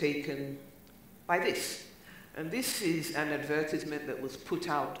overtaken by this. And this is an advertisement that was put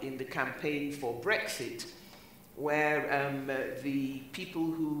out in the campaign for Brexit, where the people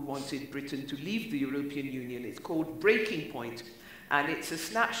who wanted Britain to leave the European Union, it's called Breaking Point, and it's a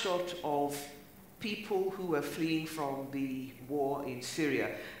snapshot of people who are fleeing from the war in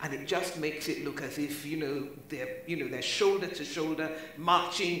Syria, and it just makes it look as if they're shoulder to shoulder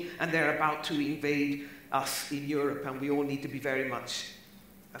marching, and they're about to invade us in Europe, and we all need to be very much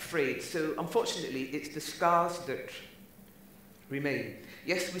afraid. So unfortunately, it's the scars that remain.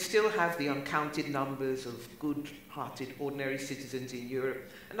 Yes, we still have the uncounted numbers of good-hearted, ordinary citizens in Europe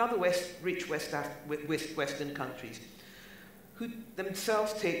and other rich Western countries who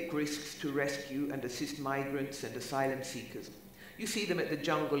themselves take risks to rescue and assist migrants and asylum seekers. You see them at the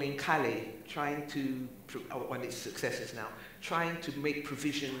jungle in Calais, trying to, on its successors now, trying to make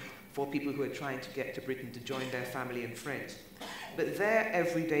provision for people who are trying to get to Britain to join their family and friends. But their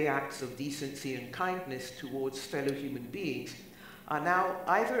everyday acts of decency and kindness towards fellow human beings are now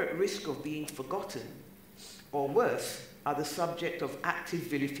either at risk of being forgotten, or worse, are the subject of active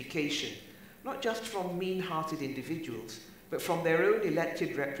vilification, not just from mean-hearted individuals, but from their own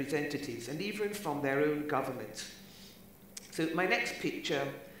elected representatives and even from their own governments. So my next picture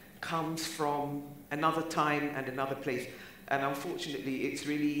comes from another time and another place, and unfortunately it's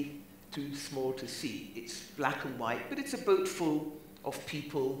really too small to see. It's black and white, but it's a boat full of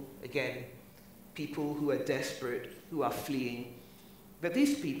people, again, people who are desperate, who are fleeing. But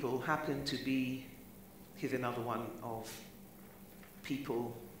these people happen to be, here's another one of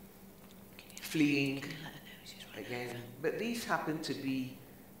people fleeing again. But these happen to be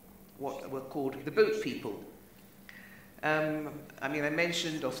what were called the boat people. I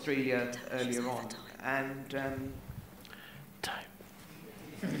mentioned Australia earlier on, and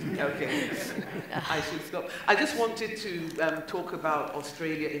okay, I should stop. I just wanted to talk about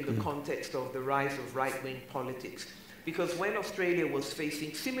Australia in the context of the rise of right-wing politics. Because when Australia was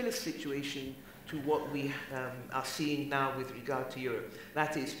facing similar situation to what we are seeing now with regard to Europe,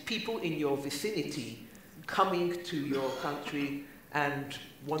 that is, people in your vicinity coming to your country and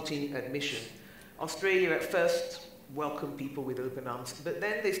wanting admission. Australia at first welcomed people with open arms, but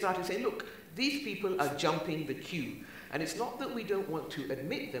then they started saying, look, these people are jumping the queue. And it's not that we don't want to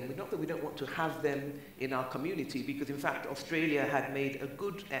admit them, not that we don't want to have them in our community, because in fact Australia had made a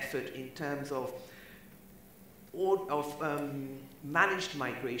good effort in terms of managed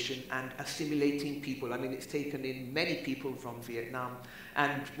migration and assimilating people. I mean, it's taken in many people from Vietnam,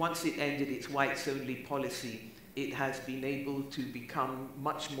 and once it ended its whites-only policy, it has been able to become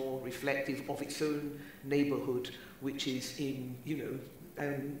much more reflective of its own neighborhood, which is in,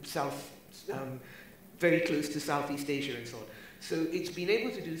 South very close to Southeast Asia and so on. So it's been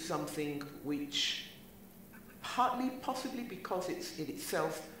able to do something which, partly possibly because it's in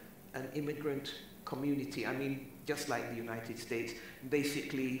itself an immigrant community. I mean, just like the United States,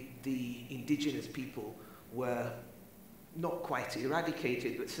 basically the indigenous people were not quite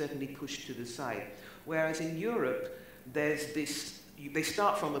eradicated, but certainly pushed to the side. Whereas in Europe, there's this, they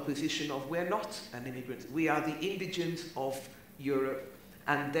start from a position of we're not an immigrant, we are the indigents of Europe,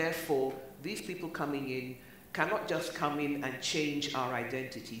 and therefore these people coming in cannot just come in and change our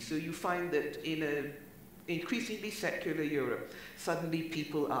identity. So you find that in an increasingly secular Europe, suddenly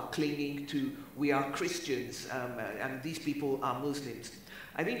people are clinging to, we are Christians, and these people are Muslims.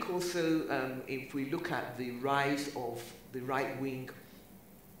 I think also, if we look at the rise of the right-wing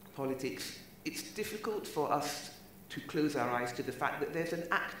politics, it's difficult for us to close our eyes to the fact that there's an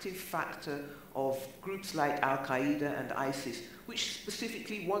active factor of groups like Al-Qaeda and ISIS, which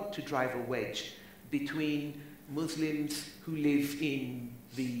specifically want to drive a wedge between Muslims who live in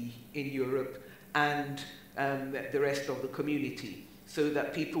Europe and the rest of the community, so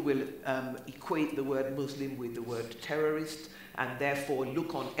that people will equate the word Muslim with the word terrorist, and therefore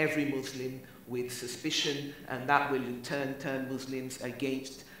look on every Muslim with suspicion, and that will in turn turn Muslims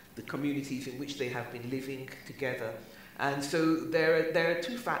against the communities in which they have been living together. And so there are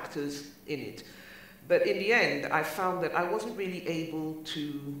two factors in it. But in the end, I found that I wasn't really able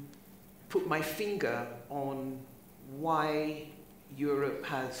to put my finger on why Europe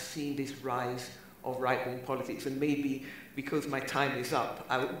has seen this rise of right-wing politics. And maybe because my time is up,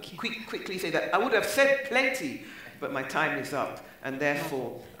 I will quickly say that I would have said plenty, but my time is up, and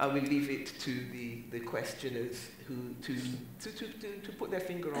therefore I will leave it to the questioners to put their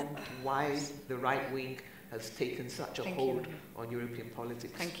finger on why the right wing has taken such a hold on European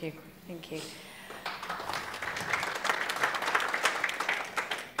politics. Thank you. Thank you.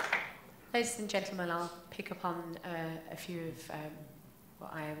 Ladies and gentlemen, I'll pick up on a few of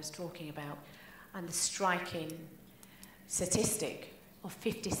what I was talking about, and the striking statistic of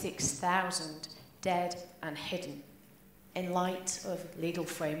 56,000 dead and hidden in light of legal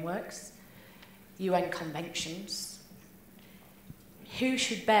frameworks, UN conventions. Who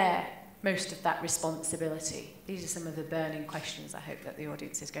should bear most of that responsibility? These are some of the burning questions I hope that the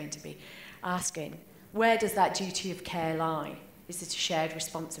audience is going to be asking. Where does that duty of care lie? Is it a shared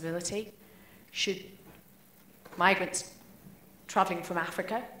responsibility? Should migrants travelling from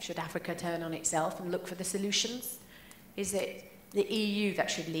Africa, should Africa turn on itself and look for the solutions? Is it the EU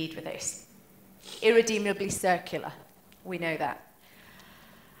that should lead with this? Irredeemably circular, we know that.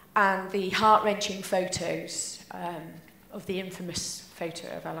 And the heart-wrenching photos of the infamous photo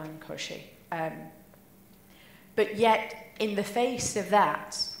of Alain Kouachi. But yet, in the face of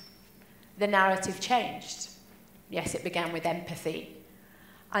that, the narrative changed. Yes, it began with empathy.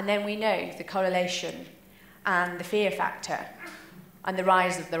 And then we know the correlation and the fear factor and the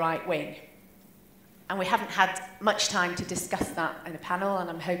rise of the right wing. And we haven't had much time to discuss that in a panel, and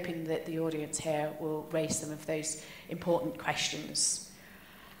I'm hoping that the audience here will raise some of those important questions.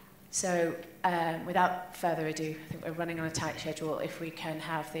 So, without further ado, I think we're running on a tight schedule. If we can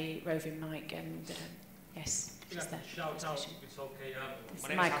have the roving mic, and yes, just there. Shout out, it's okay. My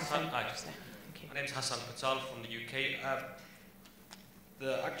name is Hassan. My name is Hassan Patel from the UK.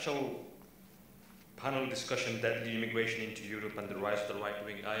 The actual panel discussion, deadly immigration into Europe and the rise of the right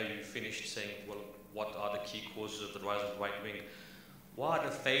wing, I finished saying, well, what are the key causes of the rise of the right wing? What are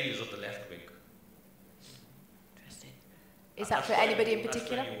the failures of the left wing? Interesting. Is that for anybody in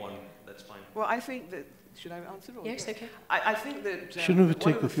particular? That's for anyone, that's fine. Well, I think that, should I answer? Or yes, okay. I think that Shouldn't we one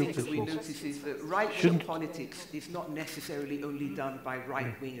take of a the few things that we people? notice is that right-wing politics is not necessarily only done by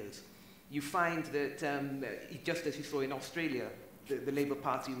right-wingers. You find that, just as you saw in Australia, the Labour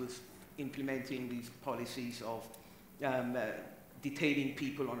Party was implementing these policies of detaining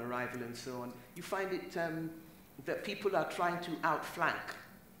people on arrival and so on. You find it that people are trying to outflank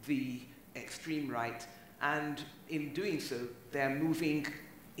the extreme right, and in doing so, they're moving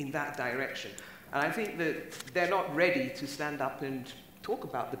in that direction. And I think that they're not ready to stand up and talk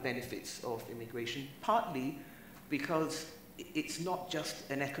about the benefits of immigration, partly because it's not just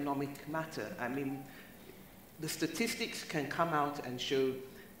an economic matter. I mean, the statistics can come out and show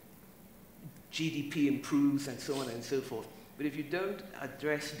GDP improves and so on and so forth. But if you don't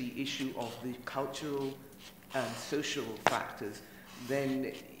address the issue of the cultural and social factors,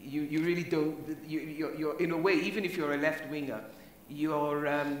 then you really don't, you're in a way, even if you're a left-winger, you're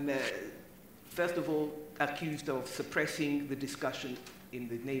first of all accused of suppressing the discussion in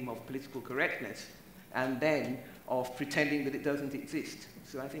the name of political correctness, and then of pretending that it doesn't exist.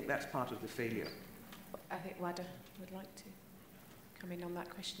 So I think that's part of the failure. I think Wada would like to come in on that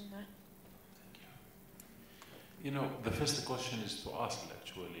question there. You know, the first question is to Aasil,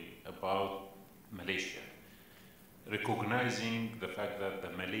 actually, about Malaysia. Recognizing the fact that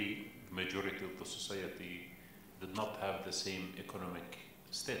the Malay majority of the society did not have the same economic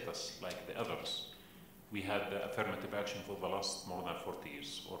status like the others. We had the affirmative action for the last more than 40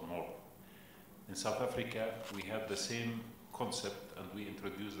 years or more. In South Africa, we had the same concept, and we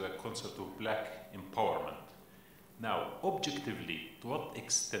introduced the concept of black empowerment. Now, objectively, to what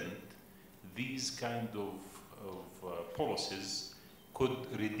extent these kind of policies could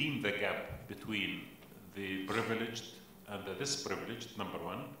redeem the gap between the privileged and the disprivileged, number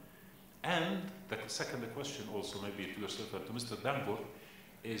one. And the second question also, maybe to yourself and to Mr. Dangor,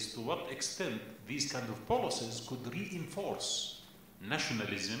 is to what extent these kind of policies could reinforce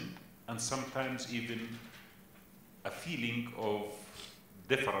nationalism and sometimes even a feeling of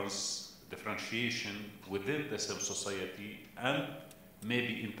differentiation within the same society, and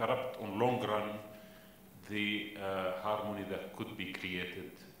maybe interrupt on long run the harmony that could be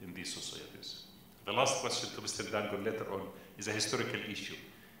created in these societies. The last question to Mr. Dangor later on is a historical issue.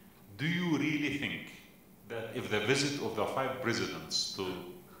 Do you really think that if the visit of the 5 presidents to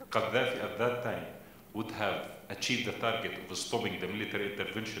Gaddafi at that time would have achieved the target of stopping the military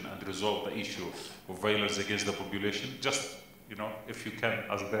intervention and resolve the issue of violence against the population? Just, you know, if you can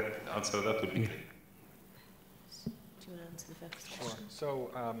answer that would be great. Do you want to answer the first question? Sure.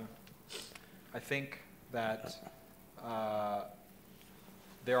 So I think that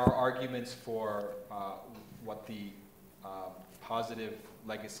there are arguments for what the positive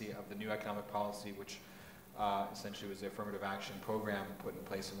legacy of the new economic policy, which essentially was the affirmative action program put in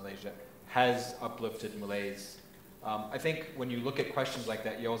place in Malaysia, has uplifted Malays. I think when you look at questions like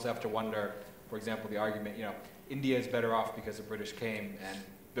that, you also have to wonder, for example, the argument, you know, India is better off because the British came and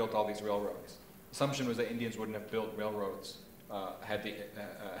built all these railroads. Assumption was that Indians wouldn't have built railroads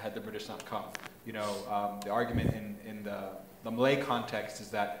had the British not come. You know, the argument in the Malay context is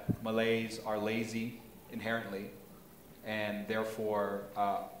that Malays are lazy inherently, and therefore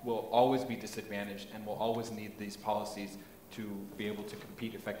will always be disadvantaged and will always need these policies to be able to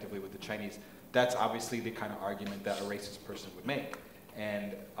compete effectively with the Chinese. That's obviously the kind of argument that a racist person would make.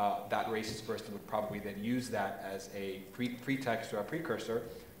 And that racist person would probably then use that as a pretext or a precursor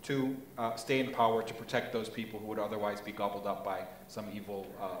to stay in power to protect those people who would otherwise be gobbled up by some evil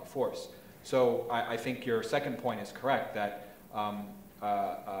force. So I think your second point is correct, that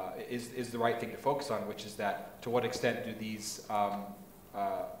is the right thing to focus on, which is that to what extent do these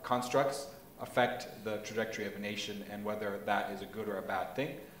constructs affect the trajectory of a nation, and whether that is a good or a bad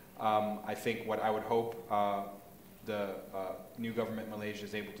thing. I think what I would hope the new government in Malaysia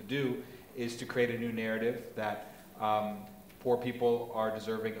is able to do is to create a new narrative that poor people are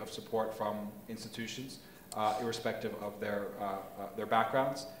deserving of support from institutions, irrespective of their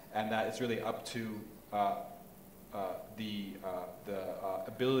backgrounds, and that it's really up to the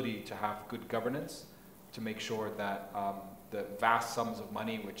ability to have good governance to make sure that the vast sums of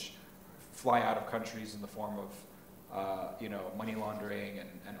money which fly out of countries in the form of you know, money laundering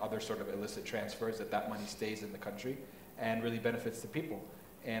and other sort of illicit transfers, that money stays in the country and really benefits the people.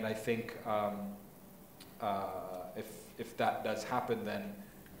 And I think if that does happen, then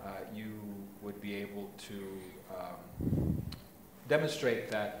you would be able to demonstrate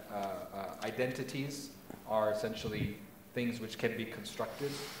that identities are essentially things which can be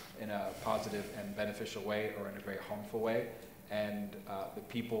constructed in a positive and beneficial way or in a very harmful way. And the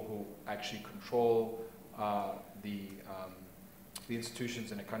people who actually control the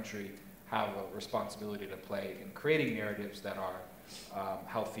institutions in a country have a responsibility to play in creating narratives that are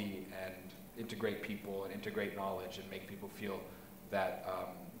healthy and integrate people and integrate knowledge and make people feel that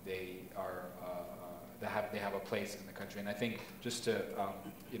they have a place in the country. And I think just to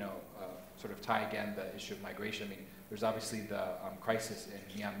you know, sort of tie again the issue of migration, I mean, there's obviously the crisis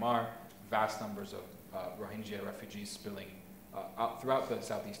in Myanmar, vast numbers of Rohingya refugees spilling out throughout the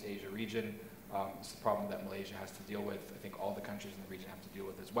Southeast Asia region. It's a problem that Malaysia has to deal with. I think all the countries in the region have to deal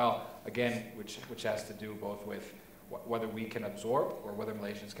with as well. Again, which has to do both with whether we can absorb, or whether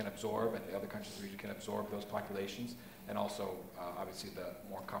Malaysians can absorb and the other countries in the region can absorb those populations, and also obviously the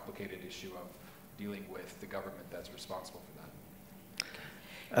more complicated issue of dealing with the government that's responsible for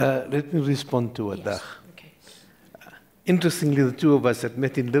that. Let me respond to Adah. Yes. Okay. Interestingly, the two of us had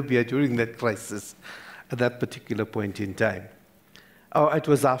met in Libya during that crisis at that particular point in time. Oh, it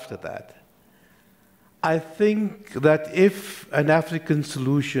was after that. I think that if an African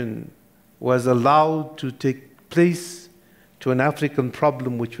solution was allowed to take place to an African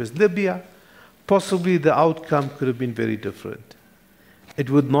problem, which was Libya, possibly the outcome could have been very different. It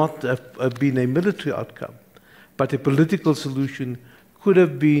would not have been a military outcome, but a political solution could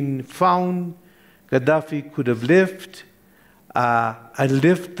have been found Gaddafi could have left and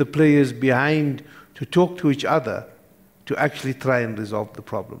left the players behind to talk to each other to actually try and resolve the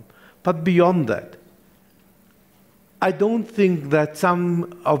problem. But beyond that, I don't think that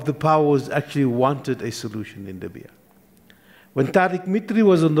some of the powers actually wanted a solution in Libya. When Tariq Mitri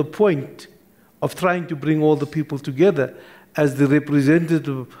was on the point of trying to bring all the people together as the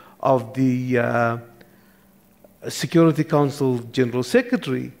representative of the Security Council General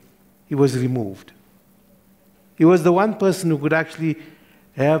Secretary, he was removed. He was the one person who could actually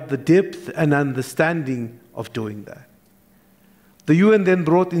have the depth and understanding of doing that. The UN then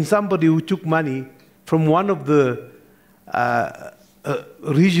brought in somebody who took money from one of the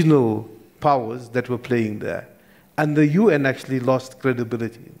regional powers that were playing there. And the UN actually lost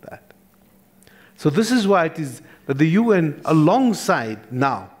credibility in that. So this is why it is that the UN, alongside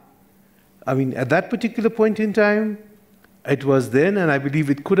now, I mean, at that particular point in time, it was then, and I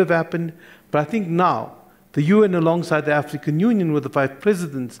believe it could have happened, but I think now, the UN, alongside the African Union with the 5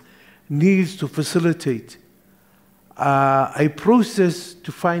 presidents, needs to facilitate a process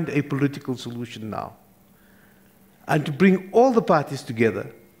to find a political solution now. And to bring all the parties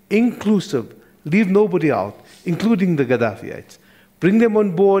together, inclusive, leave nobody out, including the Gaddafiites. Bring them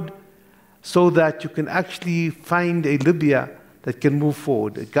on board so that you can actually find a Libya that can move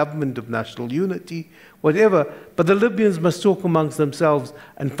forward, a government of national unity, whatever. But the Libyans must talk amongst themselves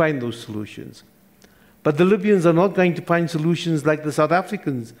and find those solutions. But the Libyans are not going to find solutions like the South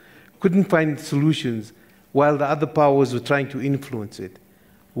Africans couldn't find solutions while the other powers were trying to influence it.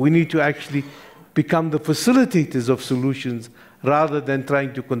 We need to actually become the facilitators of solutions rather than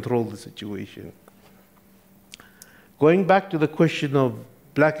trying to control the situation. Going back to the question of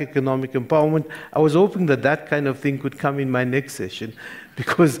black economic empowerment, I was hoping that that kind of thing could come in my next session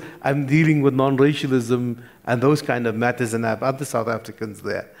because I'm dealing with non-racialism and those kind of matters, and I have other South Africans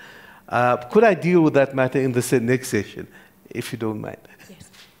there. Could I deal with that matter in the next session, if you don't mind? Yes.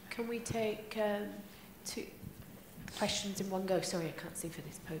 Can we take 2 questions in one go? Sorry, I can't see for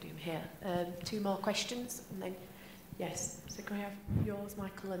this podium here. 2 more questions, and then, yes. So can we have yours,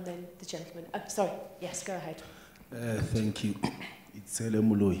 Michael, and then the gentleman? Sorry, yes, go ahead. Thank you. It's Ele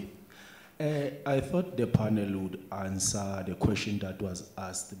Muloi. I thought the panel would answer the question that was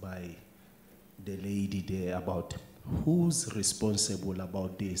asked by the lady there about who's responsible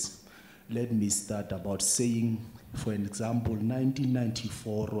about this. Let me start about saying, for example,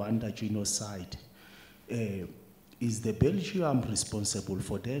 1994 Rwanda genocide. Is the Belgium responsible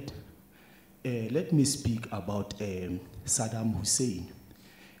for that? Let me speak about Saddam Hussein.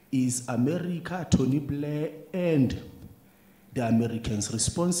 Is America, Tony Blair, and the Americans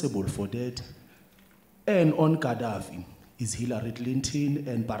responsible for that? And on Gaddafi, is Hillary Clinton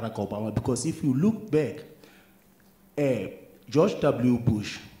and Barack Obama? Because if you look back, George W.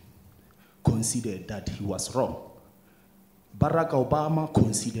 Bush considered that he was wrong. Barack Obama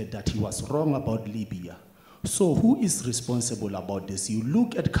considered that he was wrong about Libya. So who is responsible about this? You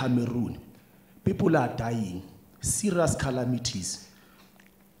look at Cameroon, people are dying, serious calamities.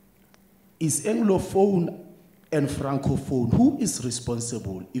 Is Anglophone and Francophone, who is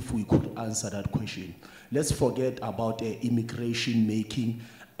responsible if we could answer that question? Let's forget about immigration making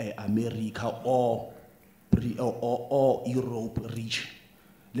America or Europe rich.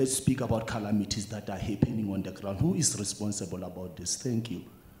 Let's speak about calamities that are happening on the ground. Who is responsible about this? Thank you.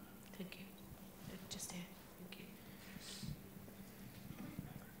 Thank you. Just here. Thank you.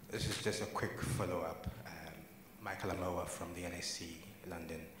 This is just a quick follow-up. Michael Amoa from the NSC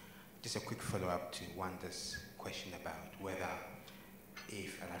London. Just a quick follow-up to Wanda's question about whether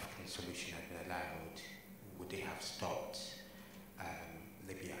if an African solution had been allowed, would they have stopped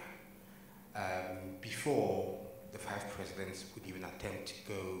Libya? Before the 5 presidents would even attempt to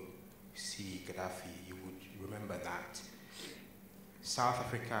go see Gaddafi, you would remember that South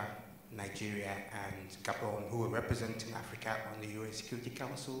Africa, Nigeria, and Gabon, who were representing Africa on the UN Security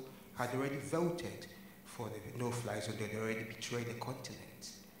Council, had already voted for the no-fly zone. They had already betrayed the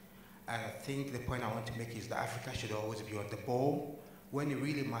continent. And I think the point I want to make is that Africa should always be on the ball. When it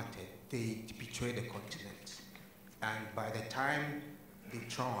really mattered, they betrayed the continent. And by the time they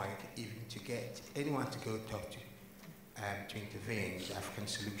tried even to get anyone to go talk to intervene in the African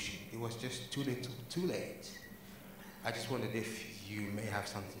solution, it was just too little, too late. I just wondered if you may have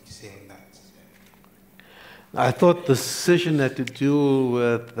something to say on that. I thought the session had to do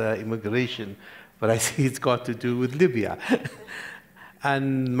with immigration, but I see it's got to do with Libya.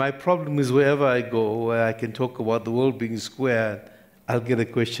 And my problem is wherever I go, where I can talk about the world being square, I'll get a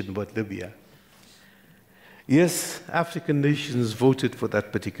question about Libya. Yes, African nations voted for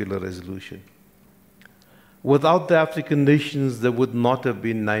that particular resolution. Without the African nations, there would not have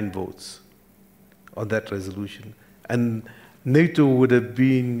been 9 votes. on that resolution. And NATO would have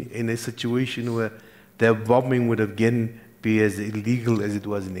been in a situation where their bombing would again be as illegal as it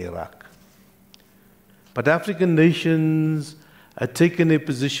was in Iraq. But African nations had taken a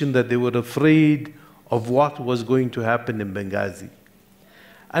position that they were afraid of what was going to happen in Benghazi.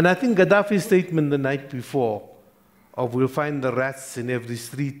 And I think Gaddafi's statement the night before of we'll find the rats in every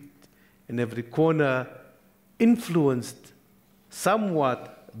street, in every corner, influenced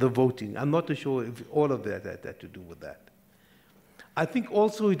somewhat the voting. I'm not sure if all of that had to do with that. I think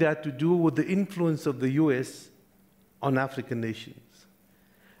also it had to do with the influence of the US on African nations.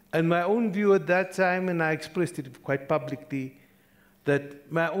 And my own view at that time, and I expressed it quite publicly,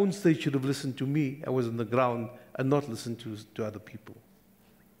 that my own state should have listened to me, I was on the ground, and not listened to other people.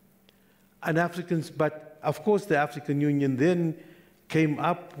 And Africans, but of course the African Union then came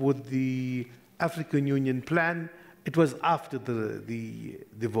up with the African Union plan. It was after the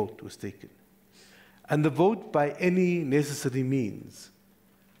vote was taken. And the vote, by any necessary means,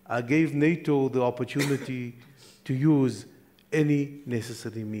 gave NATO the opportunity to use any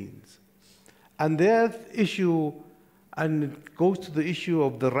necessary means. And their issue, and it goes to the issue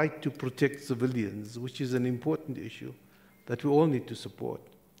of the right to protect civilians, which is an important issue that we all need to support.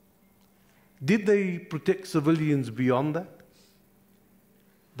 Did they protect civilians beyond that?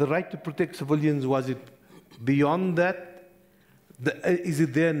 The right to protect civilians, was it beyond that? Is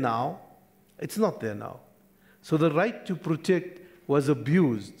it there now? It's not there now. So the right to protect was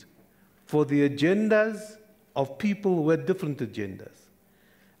abused for the agendas of people who had different agendas.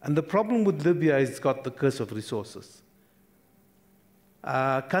 And the problem with Libya is it's got the curse of resources.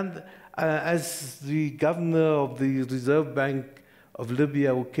 As the governor of the Reserve Bank of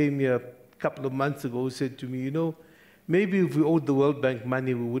Libya, who came here a couple of months ago, said to me, you know, maybe if we owed the World Bank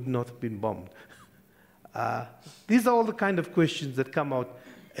money, we would not have been bombed. These are all the kind of questions that come out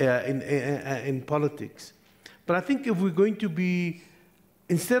in politics. But I think if we're going to be,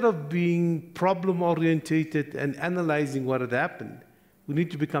 instead of being problem-orientated and analyzing what had happened, we need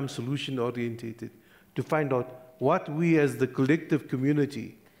to become solution-orientated to find out what we as the collective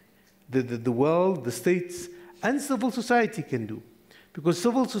community, the world, the states, and civil society can do. Because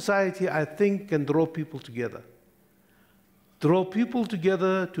civil society, I think, can draw people together. Draw people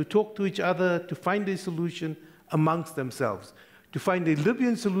together to talk to each other, to find a solution amongst themselves, to find a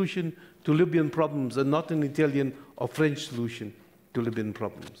Libyan solution to Libyan problems and not an Italian or French solution to Libyan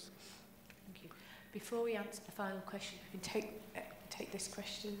problems. Thank you. Before we answer the final question, we can take this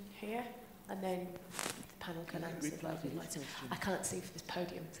question here, and then the panel can answer. I can't see for this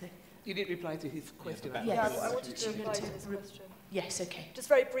podium. So. You didn't reply to his question. Yes. Yeah, I wanted to reply to his question. Yes, okay. Just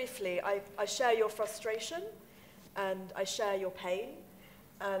very briefly, I share your frustration and I share your pain,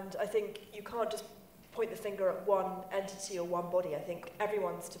 and I think you can't just point the finger at one entity or one body. I think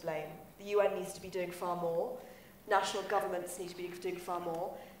everyone's to blame. The UN needs to be doing far more. National governments need to be doing far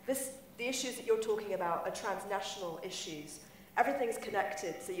more. The issues that you're talking about are transnational issues. Everything's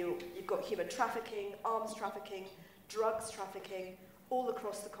connected, so you've got human trafficking, arms trafficking, drugs trafficking, all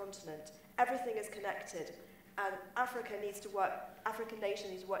across the continent. Everything is connected, and African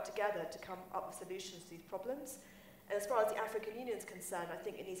nations need to work together to come up with solutions to these problems. And as far as the African Union is concerned, I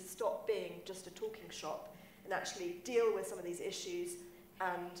think it needs to stop being just a talking shop and actually deal with some of these issues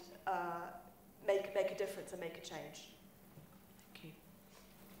and make a difference and make a change. Thank you.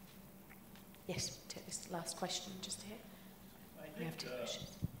 Yes, take this last question just here. We have two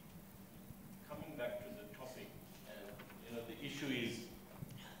questions. Coming back to the topic, the issue is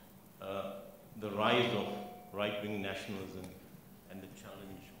the rise of right-wing nationalism and the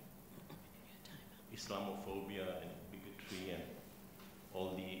challenge, Islamophobia and bigotry and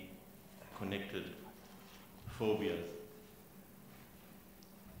all the connected phobias.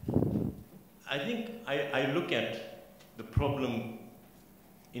 I think I look at the problem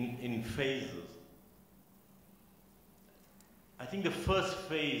in phases. I think the first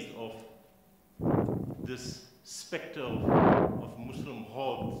phase of this specter of Muslim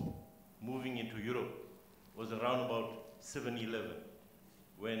hordes moving into Europe was around about 7/11,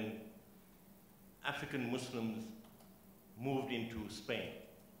 when African Muslims moved into Spain.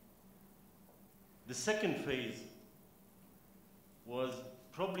 The second phase was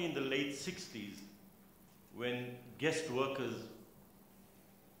probably in the late 60s, when guest workers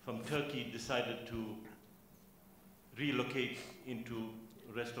from Turkey decided to relocate into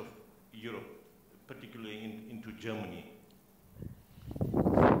the rest of Europe, particularly into Germany.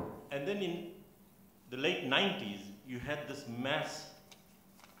 And then in the late 90s, you had this mass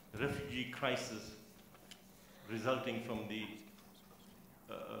refugee crisis resulting from the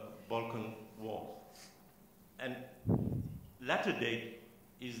Balkan War. And latter date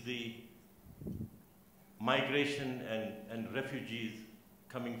is the migration and refugees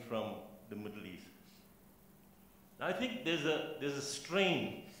coming from the Middle East. Now, I think there's a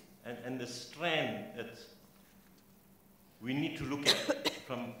strain and a strand that we need to look at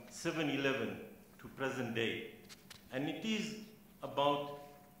from 7/11 to present day, and it is about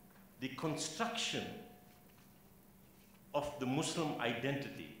the construction of the Muslim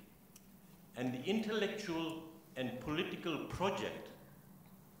identity and the intellectual and political project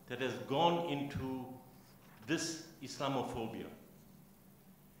that has gone into this Islamophobia.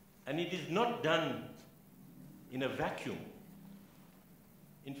 And it is not done in a vacuum.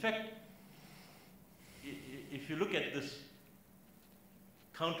 In fact, if you look at this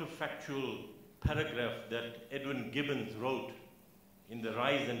counterfactual paragraph that Edwin Gibbons wrote in The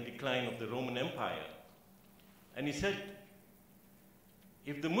Rise and Decline of the Roman Empire, and he said,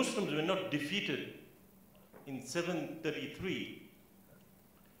 if the Muslims were not defeated in 733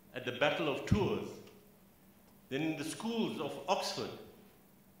 at the Battle of Tours, then in the schools of Oxford,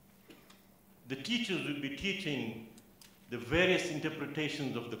 the teachers would be teaching the various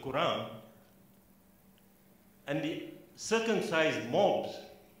interpretations of the Quran, and the circumcised mobs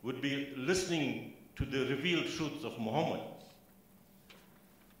would be listening to the revealed truths of Mohammed.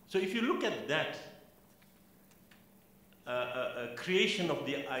 So if you look at that, creation of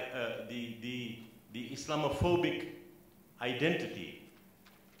the Islamophobic identity,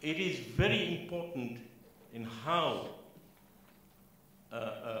 it is very important in how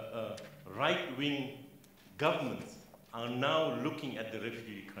right-wing governments are now looking at the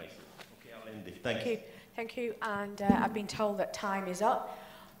refugee crisis. Okay, I'll end it. Thank you. Thank you. And I've been told that time is up.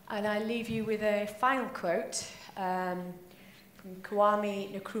 And I leave you with a final quote from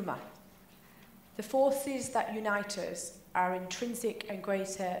Kwame Nkrumah. The forces that unite us are intrinsic and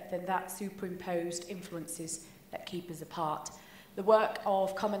greater than that superimposed influences that keep us apart. The work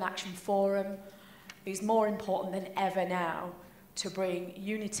of Common Action Forum is more important than ever now to bring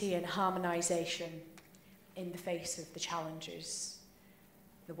unity and harmonisation in the face of the challenges,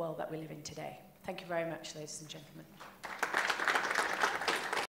 the world that we live in today. Thank you very much, ladies and gentlemen.